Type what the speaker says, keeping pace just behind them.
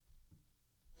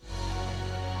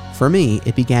For me,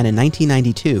 it began in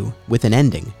 1992 with an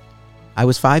ending. I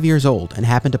was 5 years old and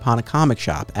happened upon a comic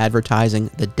shop advertising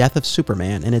the death of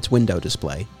Superman in its window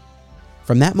display.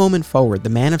 From that moment forward, the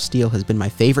Man of Steel has been my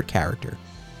favorite character.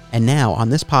 And now,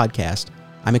 on this podcast,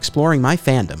 I'm exploring my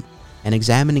fandom and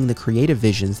examining the creative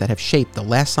visions that have shaped the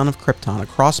last son of Krypton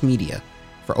across media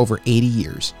for over 80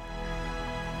 years.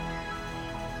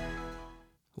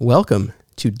 Welcome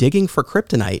to Digging for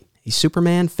Kryptonite, a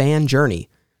Superman fan journey.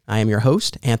 I am your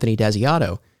host, Anthony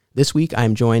Desiato. This week,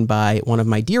 I'm joined by one of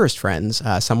my dearest friends,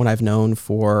 someone I've known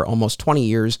for almost 20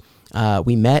 years.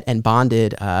 We met and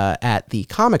bonded at the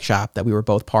comic shop that we were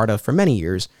both part of for many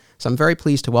years. So I'm very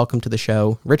pleased to welcome to the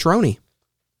show, Rich Roney.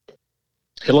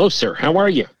 Hello, sir. How are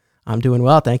you? I'm doing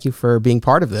well. Thank you for being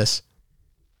part of this.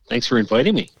 Thanks for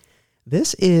inviting me.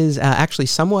 This is actually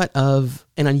somewhat of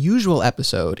an unusual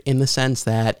episode in the sense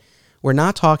that we're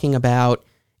not talking about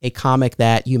a comic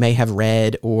that you may have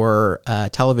read or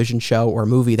a television show or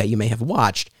movie that you may have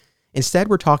watched. Instead,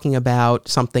 we're talking about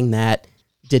something that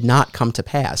did not come to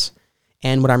pass.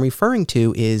 And what I'm referring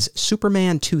to is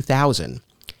Superman 2000.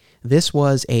 This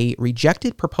was a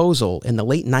rejected proposal in the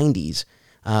late 90s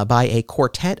by a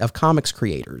quartet of comics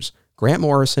creators, Grant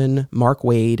Morrison, Mark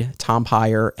Waid, Tom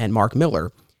Peyer, and Mark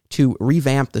Millar, to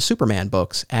revamp the Superman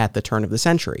books at the turn of the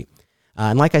century.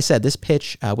 And like I said, this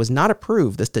pitch was not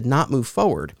approved. This did not move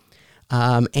forward.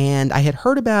 And I had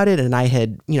heard about it, and I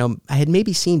had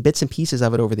maybe seen bits and pieces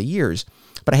of it over the years,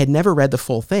 but I had never read the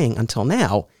full thing until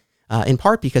now, in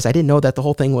part because I didn't know that the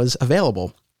whole thing was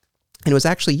available. And it was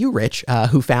actually you, Rich,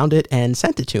 who found it and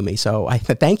sent it to me. So I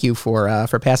thank you for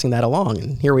passing that along,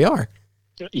 and here we are.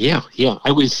 Yeah.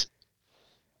 I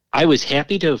was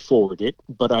happy to forward it,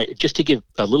 but just to give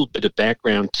a little bit of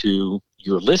background to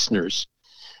your listeners,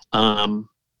 I'm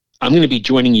going to be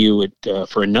joining you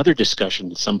for another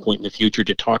discussion at some point in the future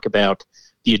to talk about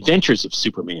the adventures of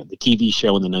Superman, the TV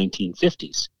show in the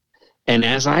 1950s. And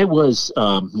as I was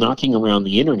knocking around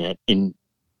the internet in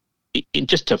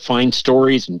just to find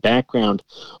stories and background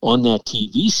on that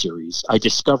TV series, I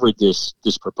discovered this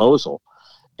proposal,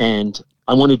 and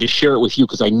I wanted to share it with you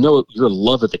because I know your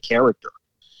love of the character.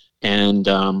 And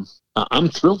I'm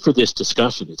thrilled for this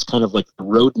discussion. It's kind of like the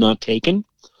road not taken.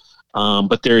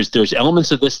 But there's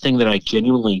elements of this thing that I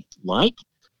genuinely like,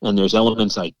 and there's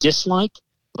elements I dislike.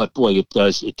 But boy, it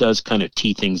does kind of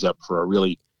tee things up for a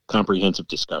really comprehensive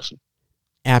discussion.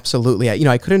 Absolutely.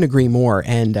 I couldn't agree more.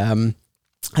 And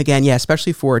again,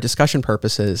 especially for discussion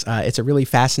purposes, it's a really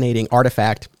fascinating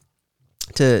artifact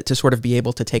to sort of be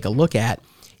able to take a look at.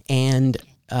 And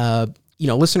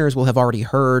listeners will have already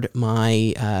heard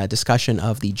my discussion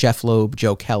of the Jeff Loeb,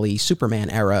 Joe Kelly Superman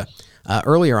era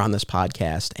earlier on this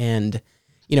podcast. And,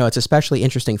 it's especially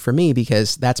interesting for me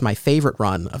because that's my favorite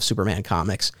run of Superman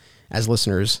comics, as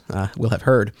listeners will have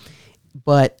heard.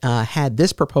 But had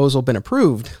this proposal been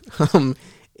approved,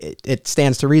 it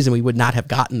stands to reason we would not have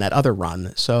gotten that other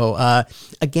run. So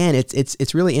again,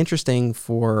 it's really interesting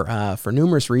for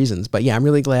numerous reasons. But yeah, I'm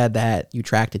really glad that you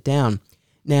tracked it down.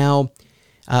 Now,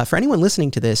 for anyone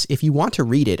listening to this, if you want to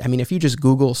read it, if you just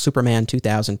Google Superman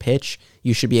 2000 pitch,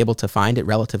 you should be able to find it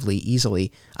relatively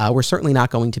easily. We're certainly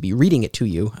not going to be reading it to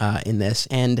you in this.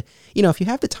 And, if you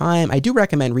have the time, I do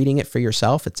recommend reading it for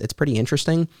yourself. It's pretty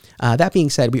interesting. That being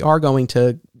said, we are going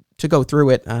to go through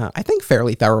it, I think,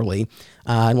 fairly thoroughly,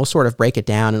 and we'll sort of break it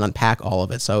down and unpack all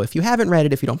of it. So if you haven't read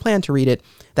it, if you don't plan to read it,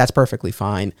 that's perfectly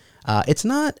fine. It's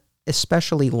not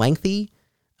especially lengthy.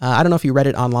 I don't know if you read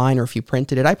it online or if you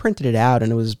printed it. I printed it out,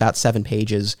 and it was about 7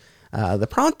 pages.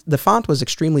 The font was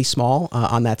extremely small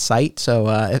on that site, so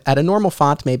at a normal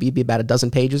font, maybe it'd be about a dozen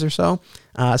pages or so.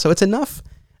 So it's enough,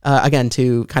 again,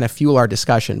 to kind of fuel our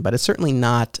discussion, but it's certainly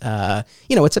not,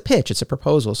 it's a pitch, it's a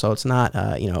proposal, so it's not,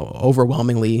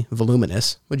 overwhelmingly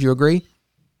voluminous. Would you agree?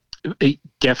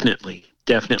 Definitely.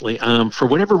 For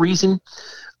whatever reason,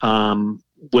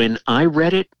 when I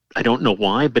read it, I don't know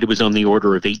why, but it was on the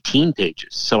order of 18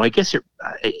 pages. So I guess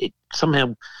it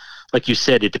somehow, like you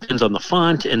said, it depends on the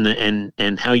font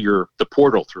and how the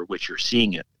portal through which you're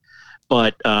seeing it.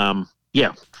 But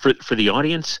for the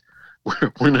audience,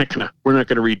 we're not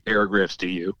gonna read paragraphs to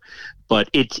you, but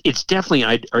it's definitely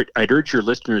I'd urge your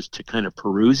listeners to kind of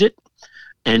peruse it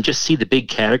and just see the big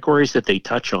categories that they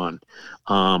touch on,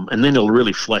 and then it'll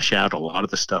really flesh out a lot of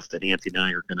the stuff that Anthony and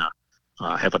I are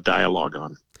gonna have a dialogue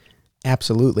on.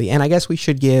 Absolutely. And I guess we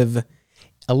should give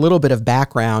a little bit of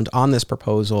background on this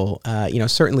proposal.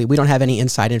 Certainly we don't have any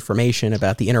inside information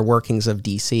about the inner workings of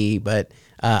DC, but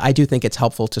I do think it's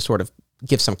helpful to sort of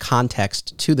give some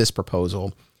context to this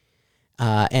proposal.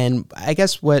 And I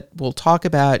guess what we'll talk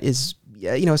about is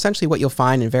essentially what you'll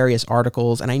find in various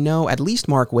articles. And I know at least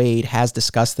Mark Waid has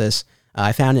discussed this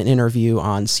I found an interview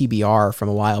on CBR from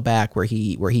a while back where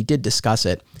he did discuss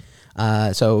it.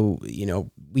 So,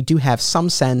 we do have some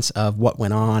sense of what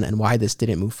went on and why this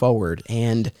didn't move forward.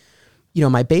 And,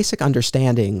 my basic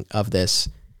understanding of this,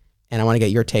 and I want to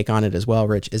get your take on it as well,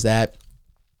 Rich, is that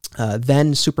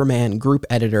then Superman group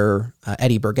editor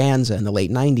Eddie Berganza in the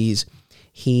late 90s,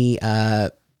 he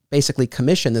basically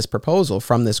commissioned this proposal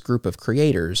from this group of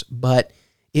creators, but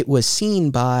it was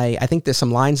seen by, I think there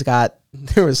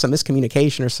was some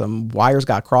miscommunication or some wires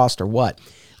got crossed or what,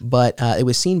 but it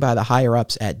was seen by the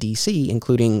higher-ups at DC,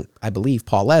 including, I believe,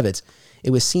 Paul Levitz.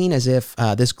 It was seen as if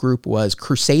this group was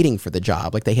crusading for the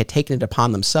job, like they had taken it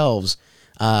upon themselves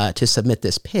to submit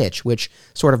this pitch, which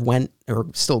sort of went or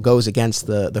still goes against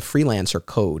the freelancer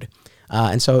code.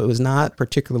 And so it was not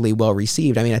particularly well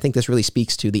received. I mean, I think this really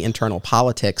speaks to the internal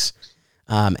politics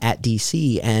at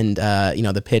DC, and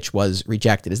the pitch was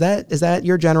rejected. Is that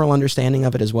your general understanding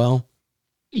of it as well?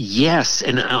 Yes,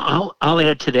 and I'll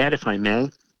add to that if I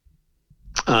may.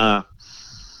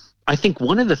 I think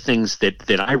one of the things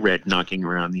that I read knocking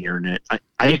around the internet,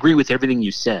 I agree with everything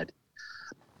you said.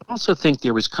 I also think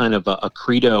there was kind of a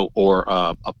credo or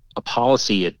a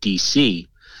policy at DC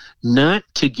not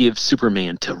to give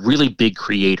Superman to really big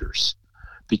creators,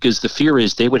 because the fear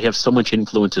is they would have so much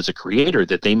influence as a creator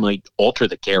that they might alter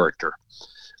the character.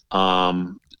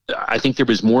 I think there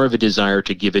was more of a desire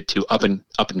to give it to up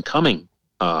and coming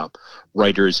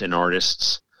writers and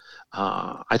artists.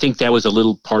 I think that was a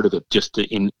little part of it, just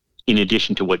in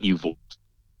addition to what you've.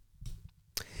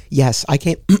 Yes, I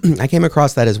came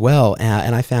across that as well,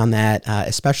 and I found that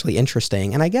especially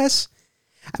interesting. And I guess,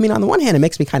 I mean, on the one hand, it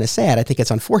makes me kind of sad. I think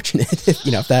it's unfortunate,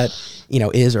 if that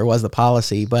is or was the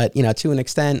policy. But to an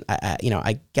extent,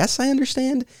 I guess I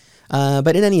understand.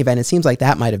 But in any event, it seems like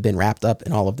that might have been wrapped up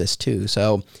in all of this too.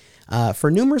 So for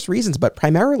numerous reasons, but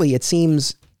primarily it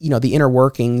seems the inner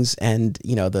workings and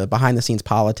the behind the scenes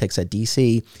politics at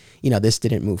DC. This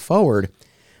didn't move forward.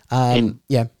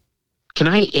 Yeah. Can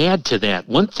I add to that?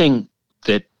 One thing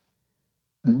that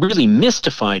really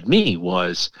mystified me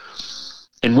was,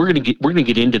 and we're going to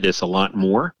get into this a lot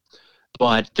more,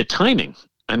 but the timing.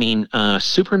 I mean,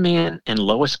 Superman and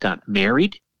Lois got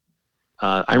married.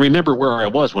 I remember where I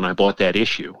was when I bought that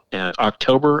issue,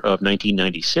 October of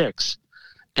 1996,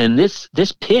 and this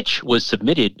pitch was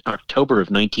submitted October of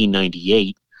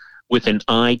 1998 with an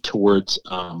eye towards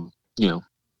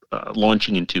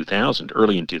launching in 2000,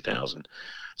 early in 2000.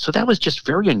 So that was just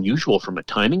very unusual from a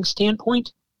timing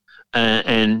standpoint.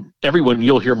 And everyone,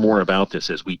 you'll hear more about this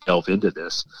as we delve into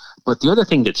this. But the other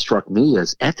thing that struck me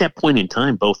is at that point in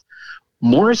time, both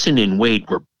Morrison and Waid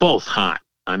were both hot.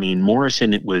 I mean,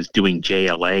 Morrison was doing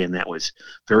JLA, and that was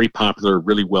very popular,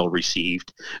 really well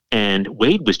received. And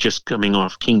Waid was just coming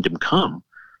off Kingdom Come.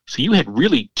 So you had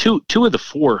really two of the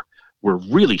four were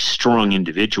really strong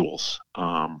individuals.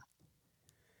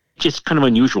 Just kind of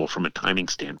unusual from a timing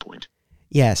standpoint.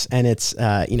 Yes, and it's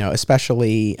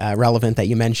especially relevant that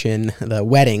you mention the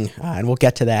wedding, and we'll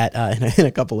get to that in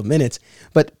a couple of minutes.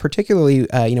 But particularly,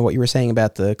 what you were saying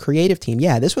about the creative team.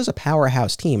 Yeah, this was a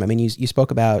powerhouse team. I mean, you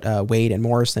spoke about Waid and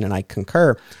Morrison, and I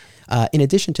concur. In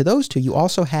addition to those two, you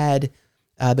also had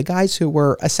the guys who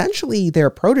were essentially their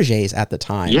proteges at the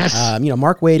time. Yes.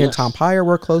 Mark Waid and Tom Peyer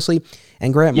worked closely,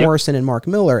 and Grant Morrison and Mark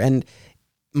Millar. And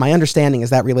my understanding is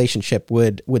that relationship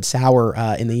would sour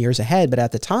in the years ahead, but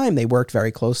at the time they worked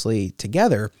very closely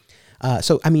together.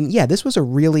 So I mean, yeah, this was a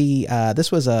really a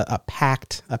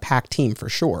packed team for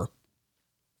sure.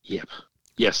 Yep.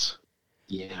 Yes.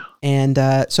 Yeah. And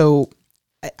so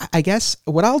I guess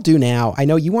what I'll do now, I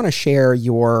know you want to share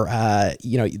your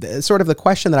sort of the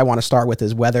question that I want to start with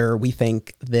is whether we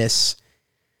think this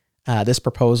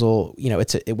proposal,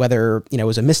 whether it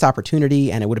was a missed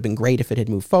opportunity and it would have been great if it had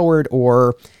moved forward,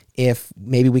 or if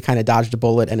maybe we kind of dodged a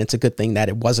bullet and it's a good thing that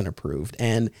it wasn't approved.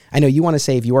 And I know you want to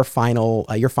save your final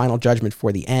judgment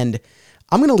for the end.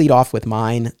 I'm going to lead off with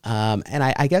mine. And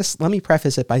I guess let me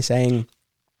preface it by saying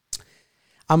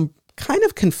I'm kind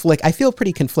of I feel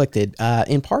pretty conflicted,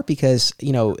 in part because,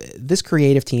 this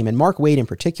creative team and Mark Waid in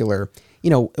particular,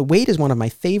 Waid is one of my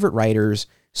favorite writers.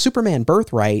 Superman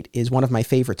Birthright is one of my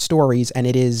favorite stories, and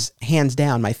it is hands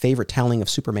down my favorite telling of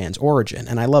Superman's origin.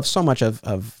 And I love so much of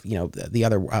the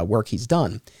other work he's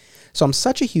done. So I'm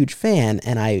such a huge fan,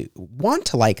 and I want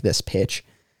to like this pitch.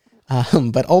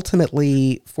 But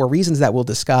ultimately, for reasons that we'll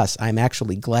discuss, I'm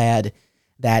actually glad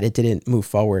that it didn't move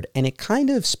forward. And it kind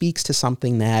of speaks to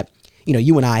something that,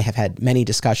 you and I have had many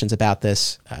discussions about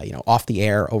this, off the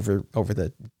air over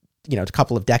the a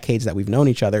couple of decades that we've known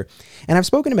each other. And I've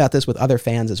spoken about this with other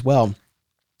fans as well.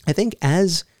 I think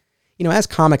as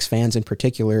comics fans in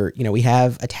particular, we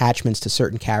have attachments to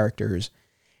certain characters.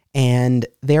 And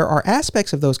there are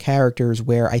aspects of those characters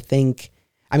where I think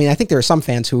there are some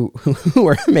fans who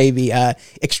are maybe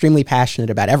extremely passionate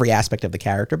about every aspect of the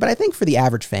character, but I think for the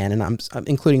average fan, and I'm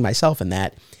including myself in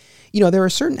that, there are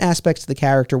certain aspects of the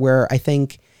character where I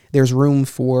think there's room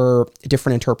for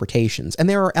different interpretations. And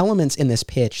there are elements in this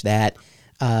pitch that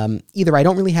either I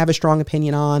don't really have a strong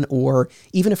opinion on, or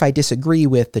even if I disagree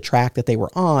with the track that they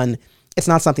were on, it's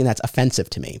not something that's offensive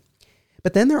to me.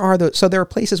 But then there are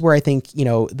places where I think,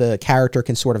 the character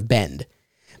can sort of bend.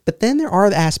 But then there are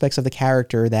the aspects of the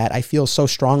character that I feel so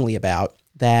strongly about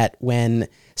that when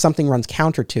something runs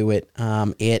counter to it,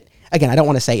 again, I don't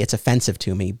want to say it's offensive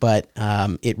to me, but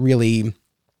it really,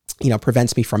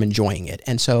 prevents me from enjoying it.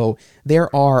 And so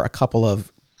there are a couple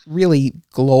of really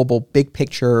global, big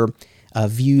picture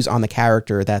views on the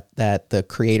character that the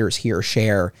creators here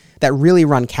share that really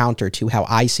run counter to how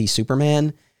I see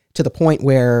Superman, to the point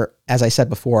where, as I said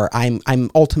before,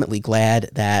 I'm ultimately glad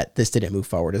that this didn't move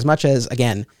forward. As much as,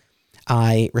 again,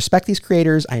 I respect these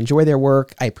creators, I enjoy their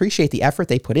work, I appreciate the effort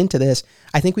they put into this,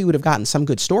 I think we would have gotten some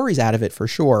good stories out of it for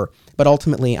sure, but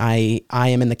ultimately I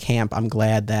am in the camp, I'm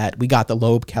glad that we got the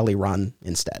Loeb Kelly run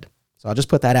instead. So I'll just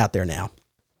put that out there now.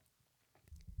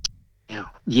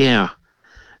 Yeah.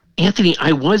 Anthony,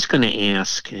 I was going to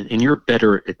ask, and you're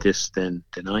better at this than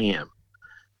I am,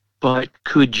 but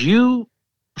could you,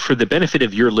 for the benefit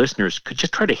of your listeners, could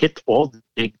just try to hit all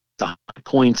the high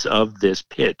points of this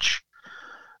pitch,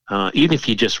 even if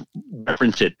you just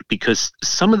reference it, because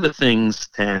some of the things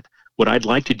that what I'd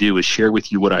like to do is share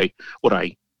with you what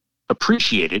I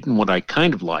appreciated and what I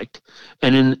kind of liked,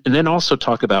 and then also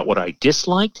talk about what I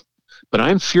disliked. But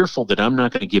I'm fearful that I'm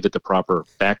not going to give it the proper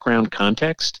background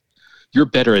context. You're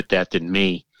better at that than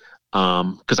me,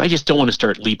 because I just don't want to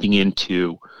start leaping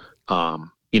into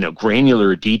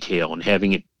granular detail and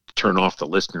having it turn off the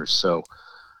listeners. So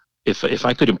if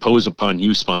I could impose upon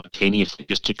you spontaneously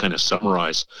just to kind of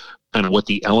summarize kind of what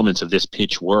the elements of this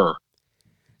pitch were.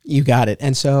 You got it.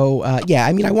 And so, I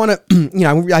want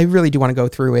to, I really do want to go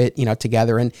through it,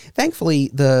 together. And thankfully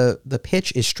the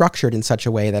pitch is structured in such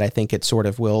a way that I think it sort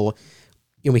of will,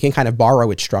 we can kind of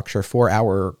borrow its structure for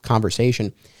our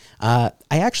conversation.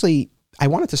 I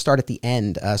wanted to start at the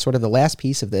end, sort of the last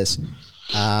piece of this,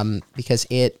 because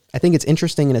I think it's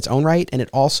interesting in its own right, and it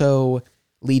also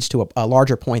leads to a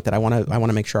larger point that I want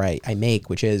to make sure I make,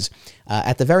 which is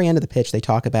at the very end of the pitch, they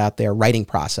talk about their writing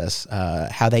process,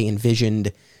 how they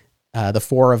envisioned the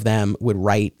four of them would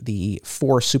write the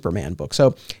 4 Superman books.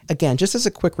 So again, just as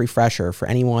a quick refresher for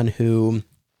anyone who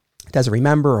doesn't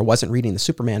remember or wasn't reading the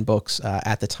Superman books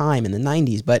at the time in the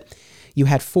 90s, but you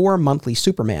had 4 monthly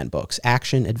Superman books: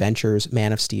 Action, Adventures,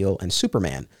 Man of Steel, and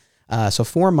Superman. So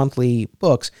 4 monthly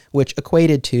books, which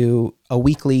equated to a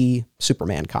weekly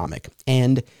Superman comic.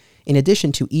 And in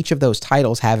addition to each of those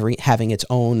titles having its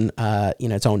own,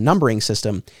 its own numbering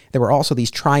system, there were also these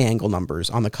triangle numbers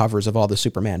on the covers of all the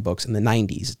Superman books in the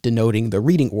 90s, denoting the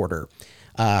reading order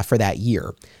for that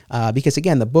year. Because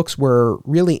again, the books were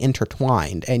really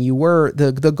intertwined, and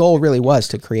the goal really was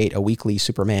to create a weekly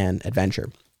Superman adventure.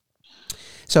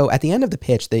 So at the end of the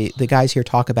pitch, the guys here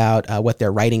talk about what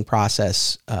their writing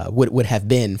process would have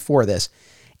been for this.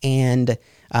 And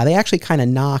they actually kind of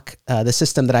knock the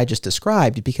system that I just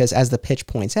described, because as the pitch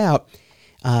points out,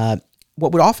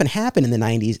 what would often happen in the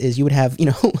 90s is you would have,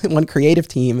 one creative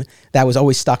team that was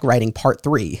always stuck writing part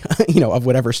 3, of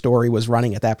whatever story was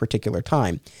running at that particular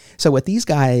time. So what these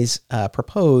guys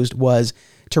proposed was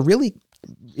to really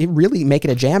make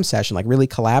it a jam session, like really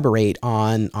collaborate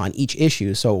on each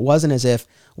issue. So it wasn't as if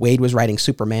Wade was writing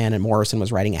Superman and Morrison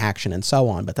was writing Action and so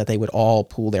on, but that they would all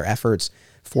pool their efforts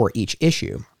for each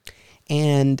issue.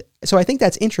 And so I think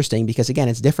that's interesting because, again,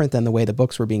 it's different than the way the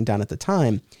books were being done at the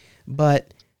time.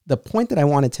 But the point that I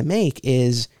wanted to make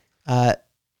is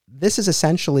this is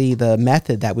essentially the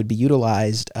method that would be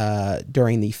utilized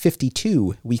during the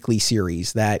 52 weekly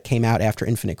series that came out after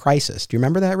Infinite Crisis. Do you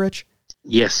remember that, Rich?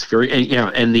 Yes,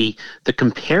 and the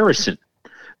comparison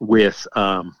with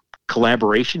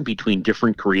collaboration between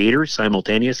different creators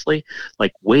simultaneously,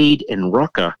 like Wade and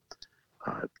Rucka,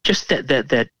 just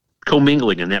that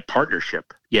commingling and that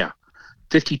partnership. Yeah,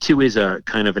 52 is a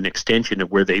kind of an extension of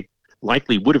where they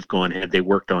likely would have gone had they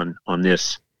worked on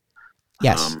this.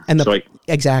 Yes,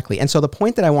 exactly. And so the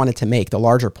point that I wanted to make, the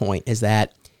larger point, is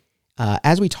that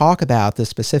as we talk about the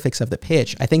specifics of the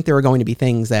pitch, I think there are going to be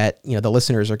things that the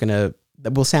listeners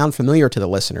that will sound familiar to the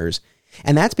listeners.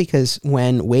 And that's because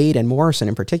when Wade and Morrison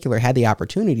in particular had the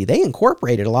opportunity, they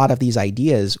incorporated a lot of these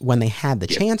ideas when they had the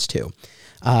chance to.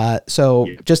 I'll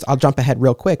jump ahead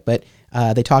real quick, but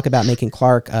they talk about making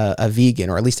Clark a vegan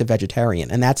or at least a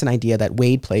vegetarian. And that's an idea that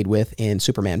Wade played with in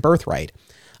Superman Birthright.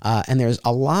 And there's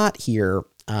a lot here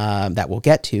that we'll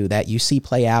get to that you see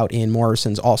play out in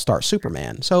Morrison's All-Star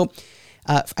Superman. So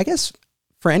I guess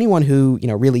for anyone who,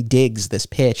 really digs this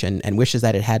pitch and wishes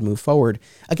that it had moved forward,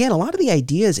 again, a lot of the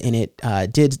ideas in it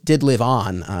did live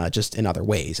on just in other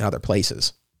ways, in other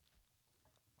places.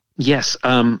 Yes.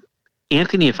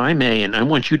 Anthony, if I may, and I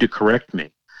want you to correct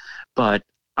me, but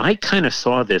I kind of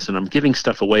saw this, and I'm giving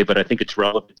stuff away, but I think it's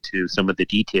relevant to some of the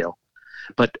detail.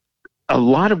 But a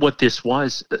lot of what this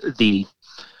was, they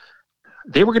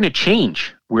were going to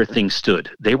change where things stood.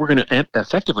 They were going to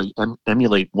effectively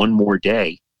emulate One More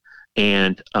Day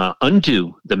and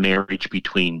undo the marriage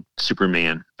between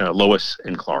Superman, Lois,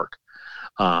 and Clark.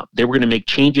 They were going to make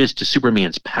changes to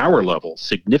Superman's power level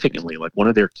significantly. Like, one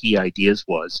of their key ideas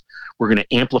was, we're going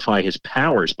to amplify his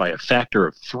powers by a factor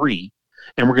of 3,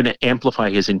 and we're going to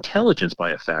amplify his intelligence by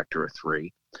a factor of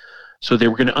 3. So they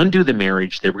were going to undo the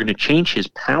marriage. They were going to change his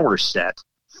power set.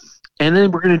 And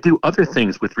then we're going to do other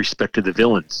things with respect to the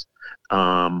villains.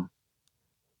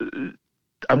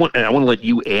 I want to let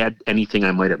you add anything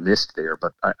I might have missed there,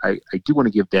 but I do want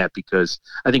to give that because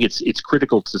I think it's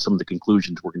critical to some of the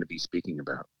conclusions we're going to be speaking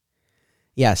about.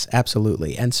 Yes,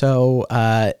 absolutely. And so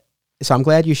I'm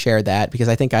glad you shared that, because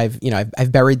I think I've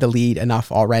buried the lead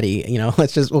enough already.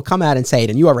 We'll come out and say it,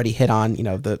 and you already hit on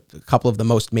the couple of the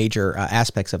most major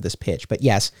aspects of this pitch. But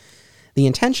yes, the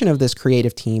intention of this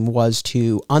creative team was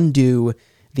to undo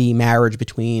the marriage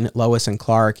between Lois and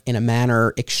Clark in a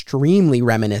manner extremely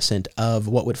reminiscent of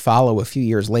what would follow a few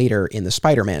years later in the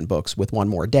Spider-Man books with One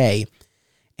More Day,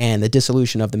 and the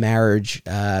dissolution of the marriage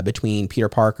between Peter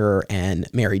Parker and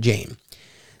Mary Jane.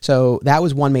 So that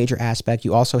was one major aspect.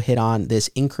 You also hit on this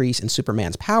increase in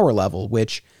Superman's power level,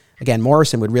 which, again,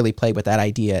 Morrison would really play with that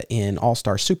idea in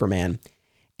All-Star Superman.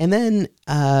 And then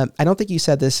I don't think you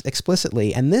said this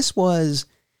explicitly, and this was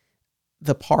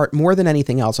the part, more than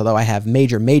anything else, although I have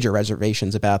major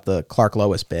reservations about the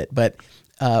Clark-Lois bit, but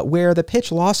where the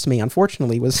pitch lost me,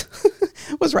 unfortunately, was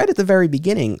was right at the very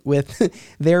beginning with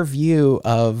their view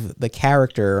of the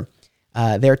character.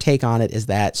 Their take on it is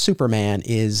that Superman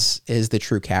is the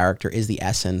true character, is the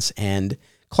essence, and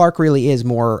Clark really is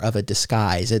more of a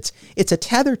disguise. It's a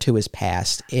tether to his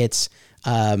past. It's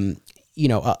a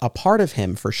part of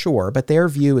him for sure, but their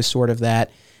view is sort of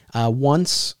that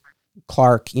once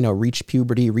Clark, reached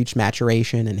puberty, reached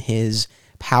maturation, and his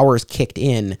powers kicked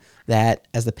in, that,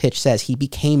 as the pitch says, he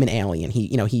became an alien.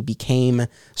 He became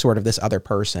sort of this other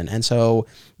person. And so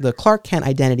the Clark Kent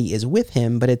identity is with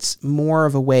him, but it's more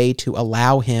of a way to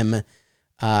allow him,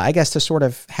 I guess, to sort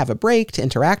of have a break, to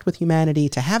interact with humanity,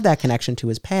 to have that connection to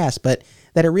his past, but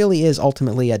that it really is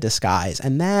ultimately a disguise.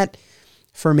 And that,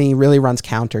 for me, really runs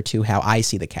counter to how I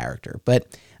see the character.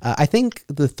 But I think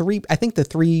the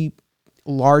three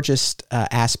largest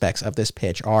aspects of this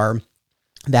pitch are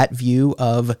that view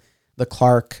of the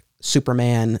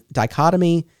Clark-Superman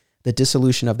dichotomy, the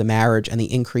dissolution of the marriage, and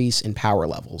the increase in power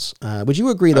levels. Would you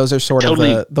agree those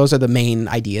are those are the main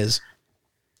ideas?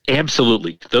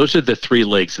 Absolutely. Those are the three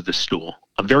legs of the stool.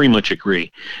 I very much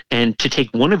agree. And to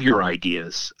take one of your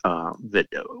ideas, that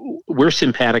we're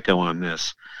simpatico on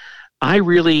this, I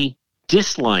really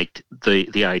disliked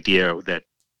the idea that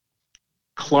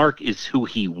Clark is who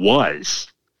he was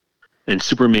and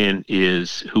Superman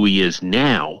is who he is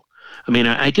now. I mean,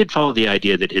 I did follow the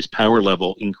idea that his power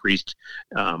level increased,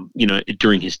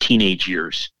 during his teenage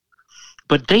years,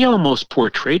 but they almost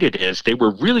portrayed it as they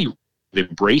were really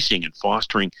embracing and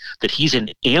fostering that he's an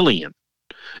alien,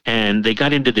 and they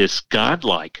got into this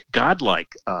godlike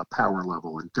power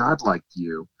level and godlike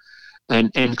view,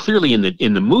 and clearly in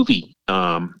the movie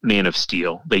Man of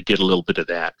Steel they did a little bit of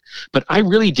that, but I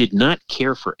really did not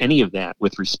care for any of that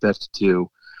with respect to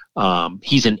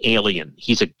he's an alien,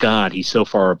 he's a god, he's so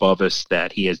far above us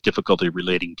that he has difficulty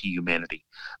relating to humanity.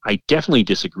 I definitely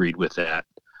disagreed with that,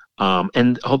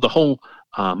 and the whole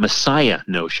Messiah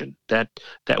notion, that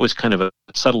was kind of a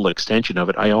subtle extension of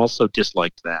it. I also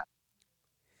disliked that.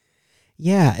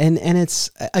 Yeah, and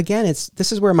this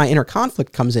is where my inner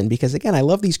conflict comes in, because again, I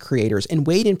love these creators, and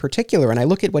Wade in particular, and I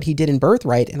look at what he did in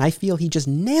Birthright, and I feel he just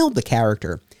nailed the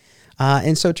character.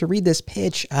 And so to read this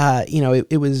pitch,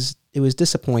 it was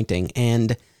disappointing.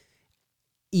 And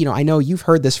I know you've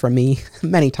heard this from me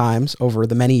many times over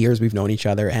the many years we've known each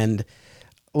other, and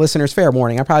listeners, fair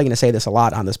warning, I'm probably going to say this a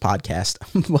lot on this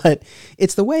podcast, but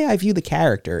it's the way I view the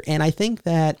character. And I think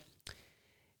that,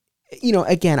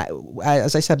 again,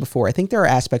 as I said before, I think there are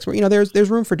aspects where, there's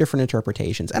room for different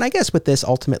interpretations. And I guess with this,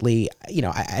 ultimately,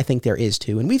 I think there is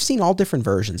too. And we've seen all different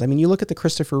versions. I mean, you look at the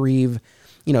Christopher Reeve,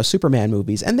 Superman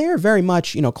movies, and they're very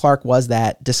much, Clark was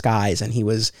that disguise. And he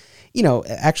was,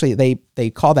 actually, they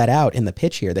call that out in the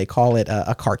pitch here. They call it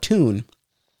a cartoon.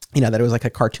 that it was like a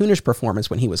cartoonish performance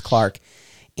when he was Clark.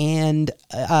 And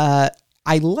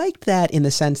I liked that in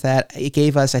the sense that it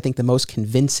gave us, I think, the most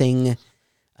convincing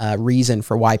reason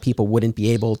for why people wouldn't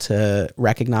be able to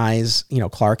recognize,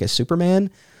 Clark as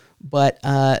Superman. But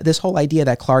this whole idea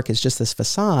that Clark is just this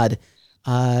facade,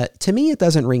 to me, it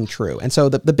doesn't ring true. And so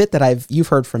the bit that you've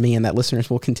heard from me and that listeners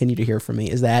will continue to hear from me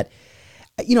is that,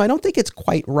 I don't think it's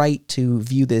quite right to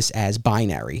view this as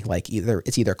binary, like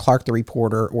it's either Clark the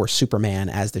reporter or Superman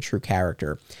as the true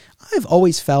character. I've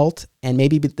always felt, and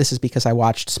maybe this is because I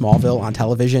watched Smallville on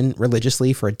television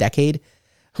religiously for a decade,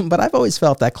 but I've always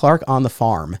felt that Clark on the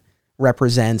farm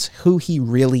represents who he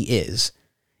really is.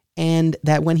 And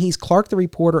that when he's Clark the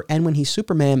reporter and when he's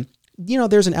Superman,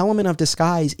 there's an element of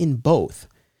disguise in both.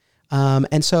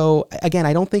 And so, again,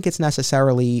 I don't think it's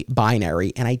necessarily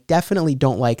binary, and I definitely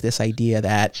don't like this idea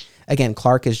that, again,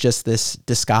 Clark is just this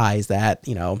disguise that,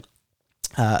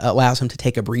 allows him to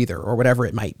take a breather or whatever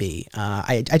it might be.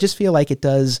 I just feel like it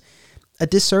does a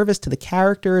disservice to the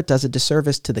character. It does a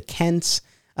disservice to the Kents.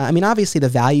 Obviously the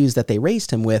values that they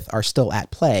raised him with are still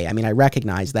at play. I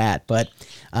recognize that, but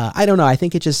I don't know. I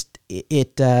think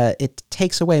it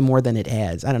takes away more than it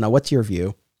adds. I don't know. What's your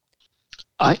view?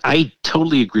 I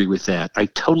totally agree with that.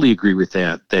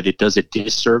 That it does a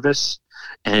disservice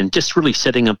and just really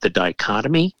setting up the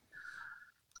dichotomy.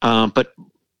 But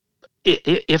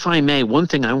if I may, one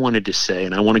thing I wanted to say,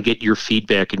 and I want to get your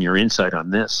feedback and your insight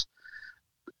on this.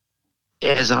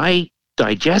 As I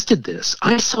digested this,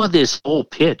 I saw this whole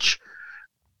pitch,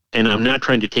 and I'm not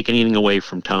trying to take anything away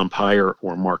from Tom Peyer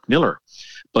or Mark Millar,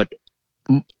 but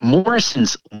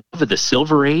Morrison's love of the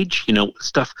Silver Age,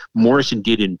 stuff Morrison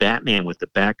did in Batman with the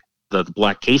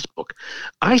Black Case book.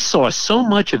 I saw so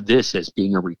much of this as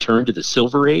being a return to the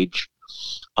Silver Age,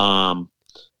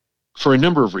 for a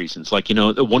number of reasons. Like,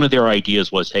 one of their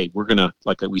ideas was, hey, we're going to,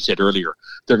 like we said earlier,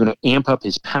 they're going to amp up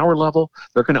his power level.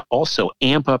 They're going to also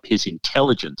amp up his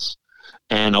intelligence.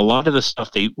 And a lot of the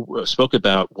stuff they spoke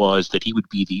about was that he would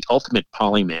be the ultimate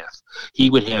polymath. He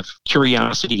would have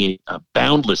curiosity and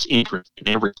boundless interest in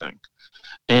everything.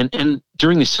 And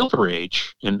during the Silver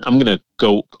Age, and I'm going to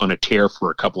go on a tear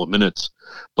for a couple of minutes,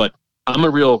 but I'm a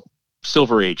real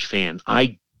Silver Age fan.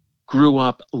 I grew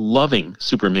up loving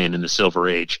Superman in the Silver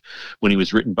Age when he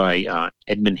was written by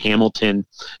Edmund Hamilton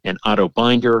and Otto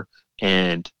Binder,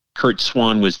 and Kurt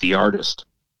Swan was the artist.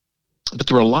 But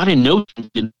there were a lot of notions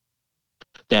in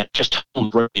that just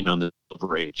honed right in on the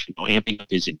Silver Age, amping up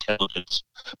his intelligence.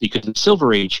 Because in the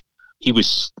Silver Age,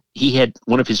 he had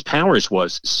one of his powers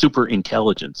was super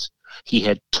intelligence. He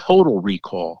had total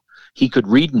recall. He could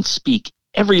read and speak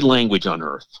every language on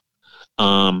Earth.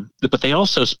 But they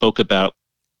also spoke about,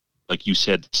 like you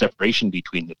said, the separation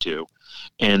between the two.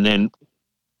 And then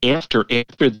after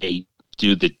they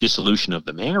do the dissolution of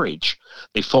the marriage,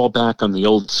 they fall back on the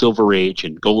old Silver Age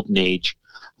and Golden Age.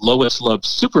 Lois loves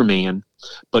Superman,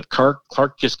 but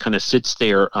Clark just kind of sits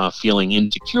there feeling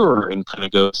insecure and kind of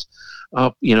goes,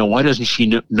 why doesn't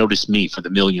she notice me for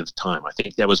the millionth time? I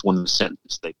think that was one of the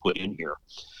sentences they put in here.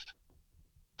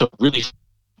 So really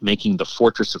making the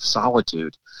Fortress of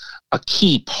Solitude a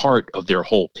key part of their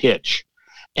whole pitch.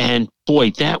 And boy,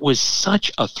 that was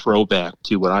such a throwback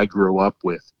to what I grew up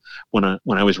with when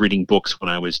I was reading books when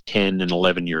I was 10 and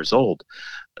 11 years old.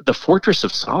 The Fortress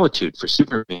of Solitude for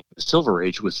Superman, the Silver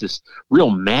Age, was this real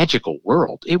magical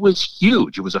world. It was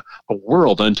huge. It was a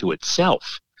world unto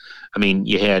itself.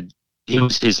 It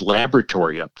was his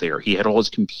laboratory up there. He had all his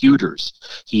computers.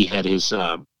 He had his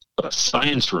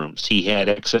science rooms. He had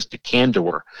access to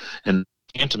Kandor and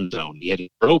Phantom Zone. He had his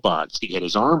robots. He had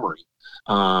his armory.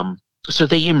 So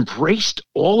they embraced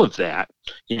all of that.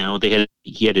 He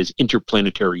had his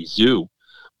interplanetary zoo.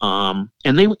 And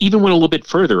they even went a little bit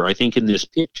further. I think in this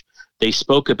pitch, they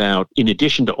spoke about, in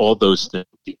addition to all those things,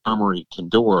 the armory,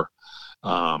 Kandor,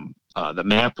 the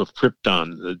map of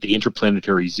Krypton, the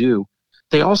interplanetary zoo,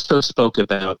 they also spoke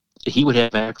about he would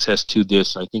have access to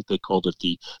this, I think they called it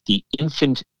the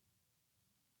infant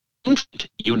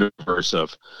universe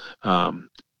of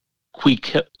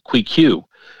QQ,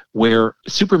 where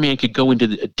Superman could go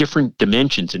into different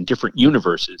dimensions and different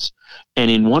universes.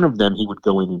 And in one of them, he would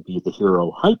go in and be the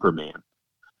hero Hyperman.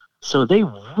 So they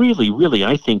really, really,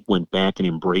 I think, went back and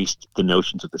embraced the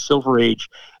notions of the Silver Age.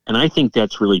 And I think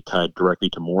that's really tied directly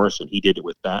to Morrison. He did it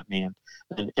with Batman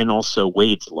and also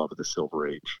Wade's love of the Silver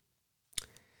Age.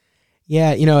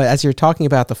 Yeah, as you're talking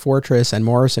about the Fortress and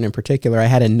Morrison in particular, I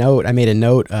made a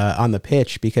note on the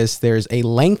pitch because there's a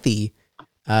lengthy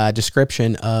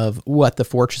description of what the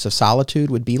Fortress of Solitude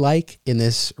would be like in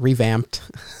this revamped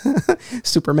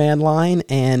Superman line.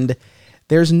 And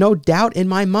there's no doubt in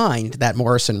my mind that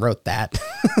Morrison wrote that.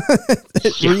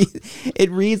 It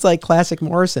reads like classic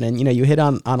Morrison, and you hit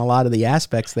on a lot of the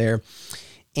aspects there.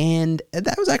 And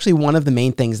that was actually one of the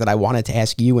main things that I wanted to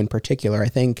ask you in particular.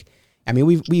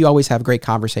 We always have great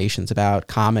conversations about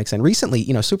comics, and recently,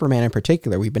 Superman in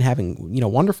particular, we've been having,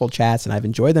 wonderful chats, and I've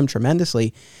enjoyed them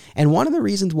tremendously. And one of the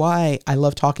reasons why I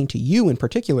love talking to you in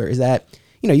particular is that,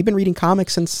 you've been reading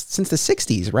comics since the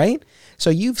 60s, right? So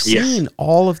you've seen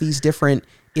all of these different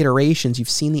iterations, you've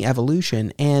seen the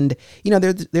evolution, and,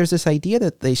 there's this idea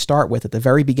that they start with at the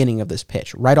very beginning of this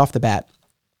pitch, right off the bat,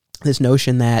 this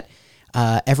notion that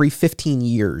every 15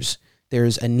 years,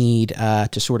 there's a need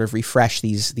to sort of refresh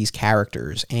these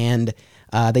characters, and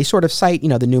they sort of cite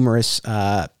the numerous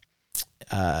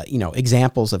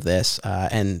examples of this.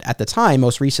 And at the time,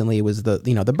 most recently, it was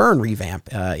the Byrne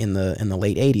revamp in the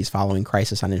late '80s, following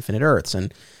Crisis on Infinite Earths,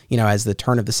 and as the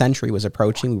turn of the century was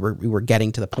approaching, we were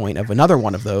getting to the point of another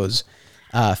one of those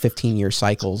 15-year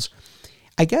cycles.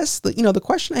 I guess the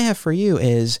question I have for you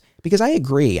is, because I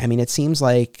agree. It seems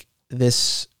like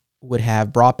this would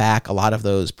have brought back a lot of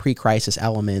those pre-crisis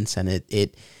elements, and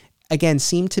it again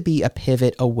seemed to be a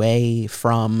pivot away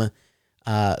from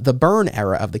the Byrne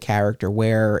era of the character,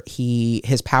 where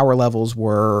his power levels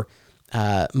were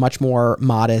much more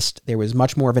modest. There was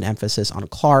much more of an emphasis on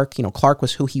Clark. Clark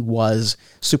was who he was.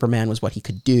 Superman was what he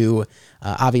could do.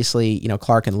 Obviously,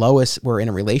 Clark and Lois were in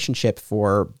a relationship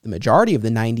for the majority of the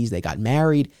 90s. They got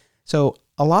married. So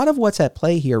a lot of what's at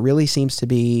play here really seems to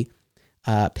be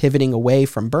pivoting away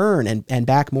from Byrne and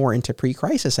back more into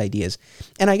pre-crisis ideas.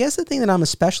 And I guess the thing that I'm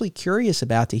especially curious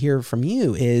about to hear from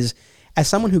you is, as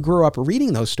someone who grew up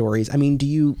reading those stories, do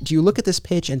you look at this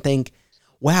pitch and think,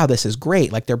 wow, this is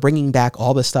great, like they're bringing back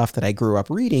all the stuff that I grew up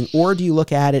reading? Or do you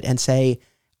look at it and say,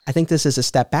 I think this is a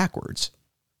step backwards?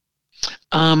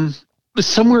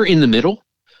 Somewhere in the middle.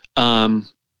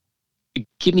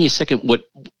 Give me a second. What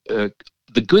the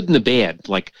good and the bad,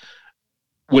 like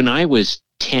when I was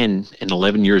 10 and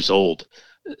 11 years old,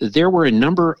 there were a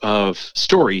number of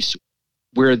stories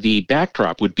where the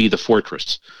backdrop would be the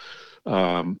fortress.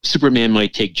 Superman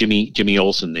might take Jimmy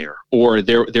Olsen there, or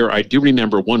there. I do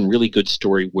remember one really good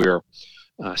story where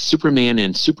Superman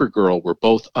and Supergirl were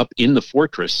both up in the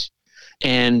fortress,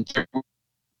 and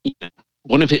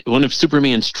one of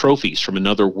Superman's trophies from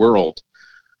another world.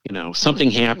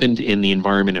 Something happened in the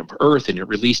environment of Earth, and it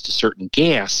released a certain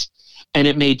gas. And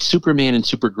it made Superman and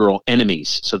Supergirl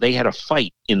enemies. So they had a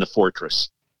fight in the fortress.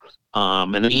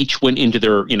 And they each went into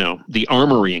their, the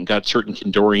armory and got certain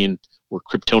Kandorian or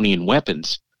Kryptonian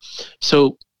weapons.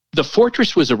 So the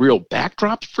fortress was a real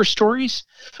backdrop for stories,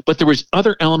 but there was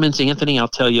other elements, Anthony, I'll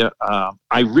tell you.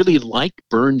 I really liked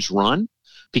Byrne's run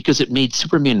because it made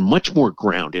Superman much more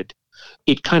grounded.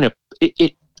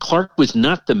 Clark was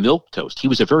not the milquetoast. He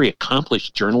was a very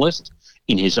accomplished journalist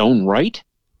in his own right.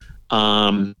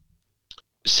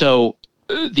 So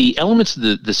the elements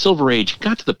of the Silver Age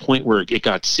got to the point where it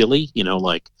got silly,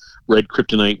 like red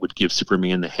kryptonite would give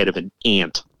Superman the head of an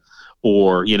ant,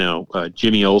 or,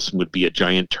 Jimmy Olsen would be a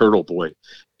giant turtle boy.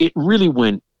 It really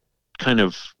went kind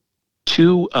of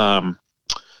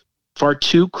far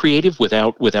too creative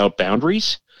without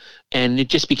boundaries, and it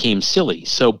just became silly.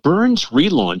 So Byrne's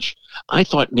relaunch, I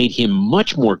thought, made him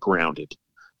much more grounded.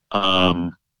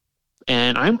 And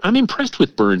I'm impressed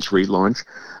with Byrne's relaunch.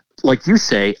 Like you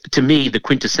say, to me, the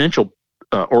quintessential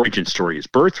origin story is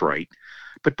Birthright.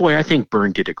 But boy, I think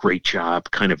Byrne did a great job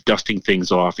kind of dusting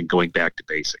things off and going back to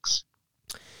basics.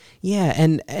 Yeah,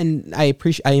 and I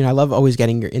appreciate, I love always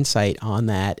getting your insight on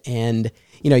that. And,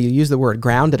 you use the word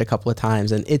grounded a couple of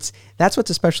times, and that's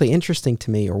what's especially interesting to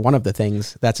me, or one of the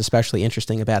things that's especially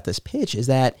interesting about this pitch is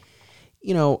that,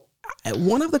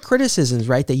 one of the criticisms,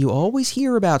 right, that you always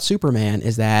hear about Superman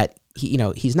is that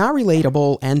he's not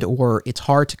relatable, and or it's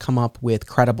hard to come up with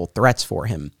credible threats for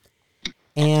him.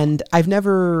 And I've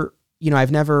never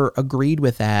agreed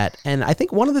with that. And I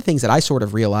think one of the things that I sort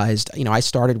of realized, I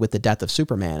started with the death of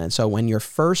Superman. And so when your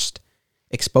first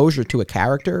exposure to a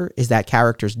character is that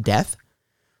character's death,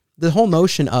 the whole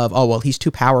notion of, oh, well, he's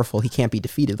too powerful, he can't be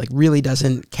defeated, like really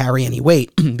doesn't carry any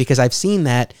weight because I've seen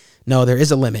that, no, there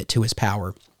is a limit to his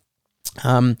power.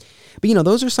 But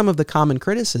those are some of the common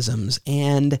criticisms.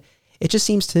 And it just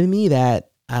seems to me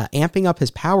that amping up his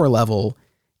power level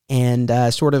and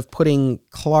sort of putting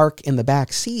Clark in the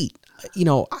back seat,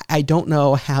 I don't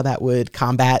know how that would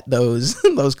combat those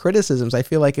criticisms. I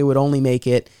feel like it would only make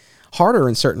it harder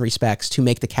in certain respects to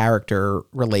make the character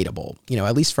relatable,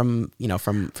 at least from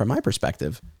my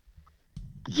perspective.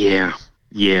 Yeah.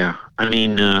 I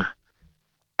mean,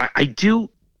 I do.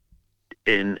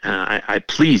 And I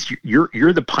please,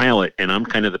 you're the pilot and I'm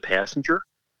kind of the passenger.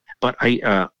 But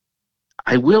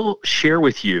I will share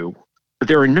with you,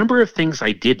 there are a number of things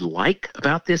I did like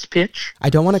about this pitch.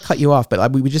 I don't want to cut you off,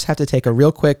 but we just have to take a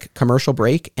real quick commercial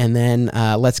break, and then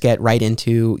let's get right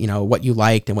into what you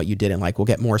liked and what you didn't like. We'll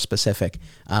get more specific.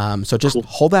 So just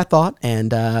hold that thought,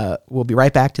 and we'll be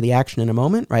right back to the action in a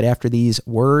moment, right after this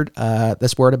word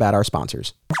about our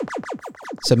sponsors.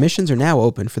 Submissions are now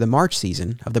open for the March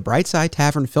season of the Brightside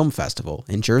Tavern Film Festival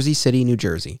in Jersey City, New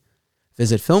Jersey.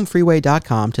 Visit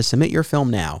filmfreeway.com to submit your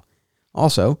film now.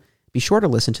 Also, be sure to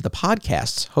listen to the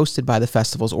podcasts hosted by the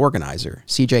festival's organizer,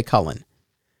 CJ Cullen.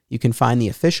 You can find the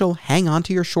official Hang On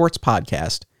to Your Shorts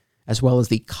podcast, as well as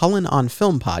the Cullen on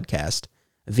Film podcast,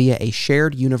 via a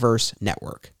shared universe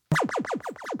network.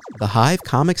 The Hive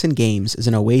Comics and Games is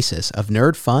an oasis of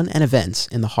nerd fun and events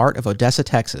in the heart of Odessa,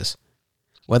 Texas.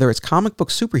 Whether it's comic book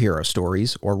superhero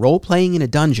stories or role-playing in a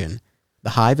dungeon,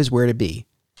 the Hive is where to be.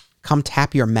 Come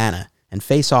tap your mana and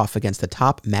face off against the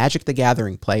top Magic the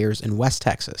Gathering players in West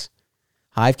Texas.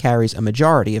 Hive carries a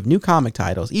majority of new comic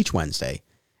titles each Wednesday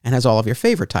and has all of your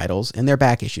favorite titles in their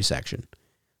back issue section.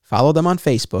 Follow them on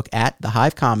Facebook at The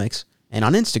Hive Comics and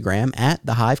on Instagram at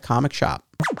The Hive Comic Shop.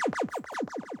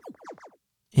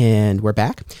 And we're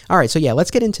back. All right, so yeah,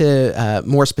 let's get into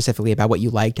more specifically about what you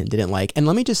liked and didn't like. And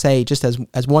let me just say, just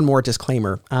as one more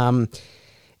disclaimer, I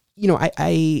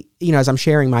as I'm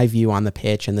sharing my view on the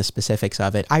pitch and the specifics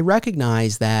of it, I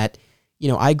recognize that,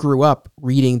 I grew up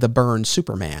reading the Byrne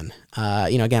Superman.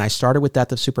 Again, I started with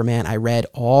Death of Superman. I read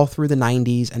all through the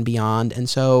 90s and beyond.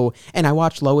 And I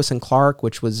watched Lois and Clark,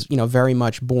 which was, very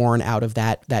much born out of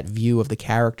that view of the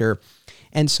character.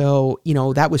 And so,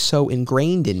 that was so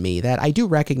ingrained in me that I do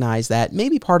recognize that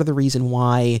maybe part of the reason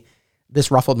why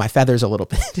this ruffled my feathers a little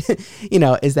bit,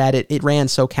 is that it ran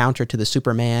so counter to the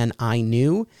Superman I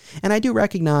knew. And I do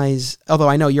recognize, although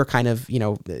I know you're kind of,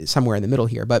 somewhere in the middle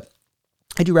here, but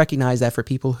I do recognize that for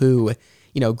people who,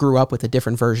 grew up with a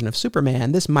different version of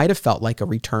Superman, this might have felt like a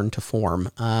return to form.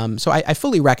 So I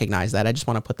fully recognize that. I just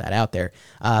want to put that out there.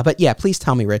 But yeah, please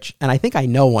tell me, Rich. And I think I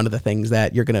know one of the things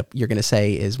that you're gonna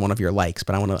say is one of your likes,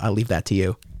 but I'll leave that to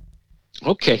you.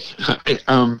 Okay.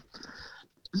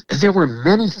 There were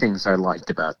many things I liked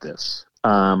about this.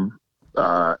 And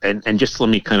just let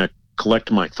me kind of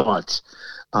collect my thoughts.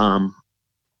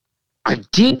 I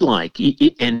did like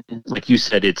it, and like you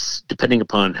said, it's depending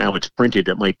upon how it's printed,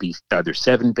 it might be either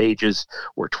 7 pages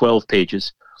or 12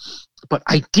 pages. But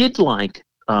I did like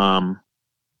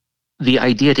the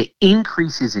idea to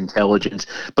increase his intelligence,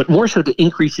 but more so to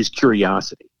increase his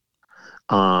curiosity.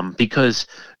 Because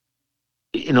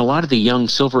in a lot of the young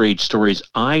Silver Age stories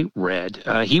I read,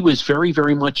 he was very,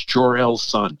 very much Jor-El's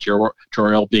son,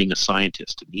 Jor-El being a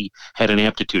scientist, and he had an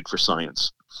aptitude for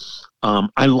science.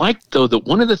 I liked, though, that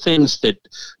one of the things that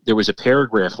there was a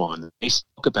paragraph on, they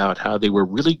spoke about how they were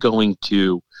really going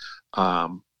to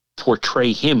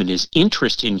portray him and his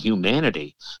interest in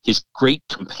humanity, his great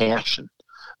compassion,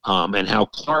 and how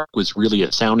Clark was really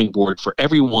a sounding board for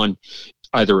everyone,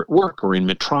 either at work or in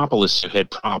Metropolis, who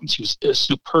had problems. He was a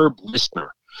superb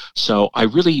listener. So I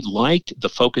really liked the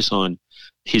focus on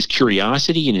his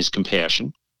curiosity and his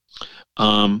compassion.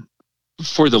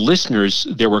 For the listeners,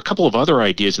 there were a couple of other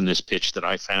ideas in this pitch that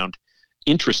I found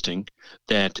interesting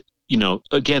that,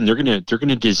 again, they're going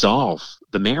to dissolve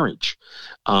the marriage.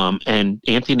 And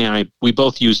Anthony and I, we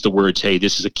both used the words, hey,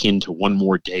 this is akin to One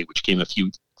More Day, which came a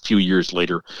few years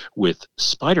later with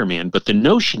Spider-Man. But the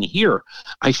notion here,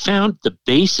 I found the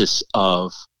basis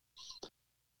of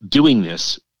doing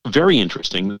this very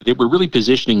interesting. They were really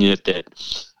positioning it that,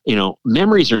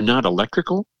 memories are not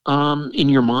electrical in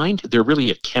your mind. They're really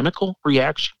a chemical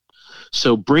reaction.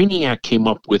 So Brainiac came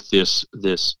up with this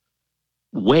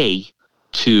way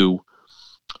to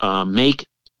make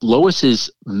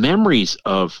Lois's memories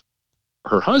of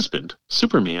her husband,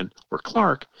 Superman, or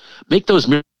Clark, make those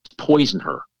memories poison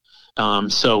her.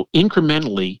 So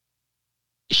incrementally,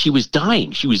 she was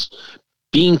dying. She was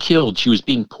being killed. She was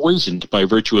being poisoned by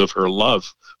virtue of her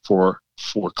love for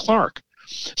Clark.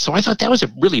 So I thought that was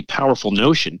a really powerful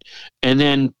notion. And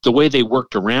then the way they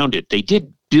worked around it, they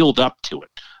did build up to it.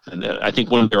 And I think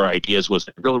one of their ideas was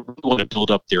they really want to build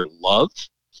up their love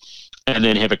and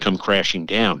then have it come crashing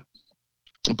down.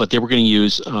 But they were going to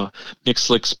use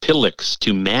Mxyzptlk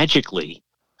to magically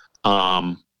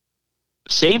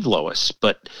save Lois.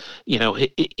 But,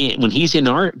 when he's in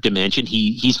our dimension,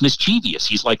 he's mischievous.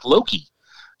 He's like Loki.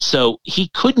 So he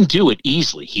couldn't do it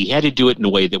easily. He had to do it in a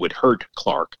way that would hurt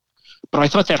Clark. But I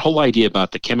thought that whole idea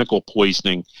about the chemical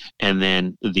poisoning and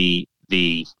then the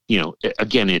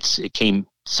again, it came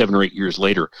 7 or 8 years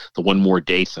later, the One More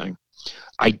Day thing.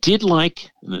 I did like,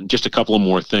 and just a couple of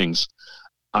more things.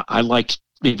 I liked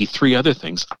maybe three other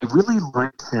things. I really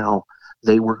liked how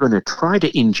they were going to try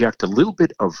to inject a little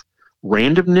bit of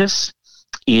randomness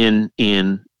in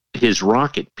his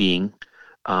rocket being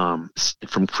from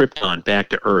Krypton back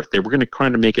to Earth. They were going to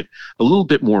kind of make it a little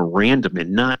bit more random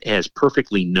and not as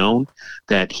perfectly known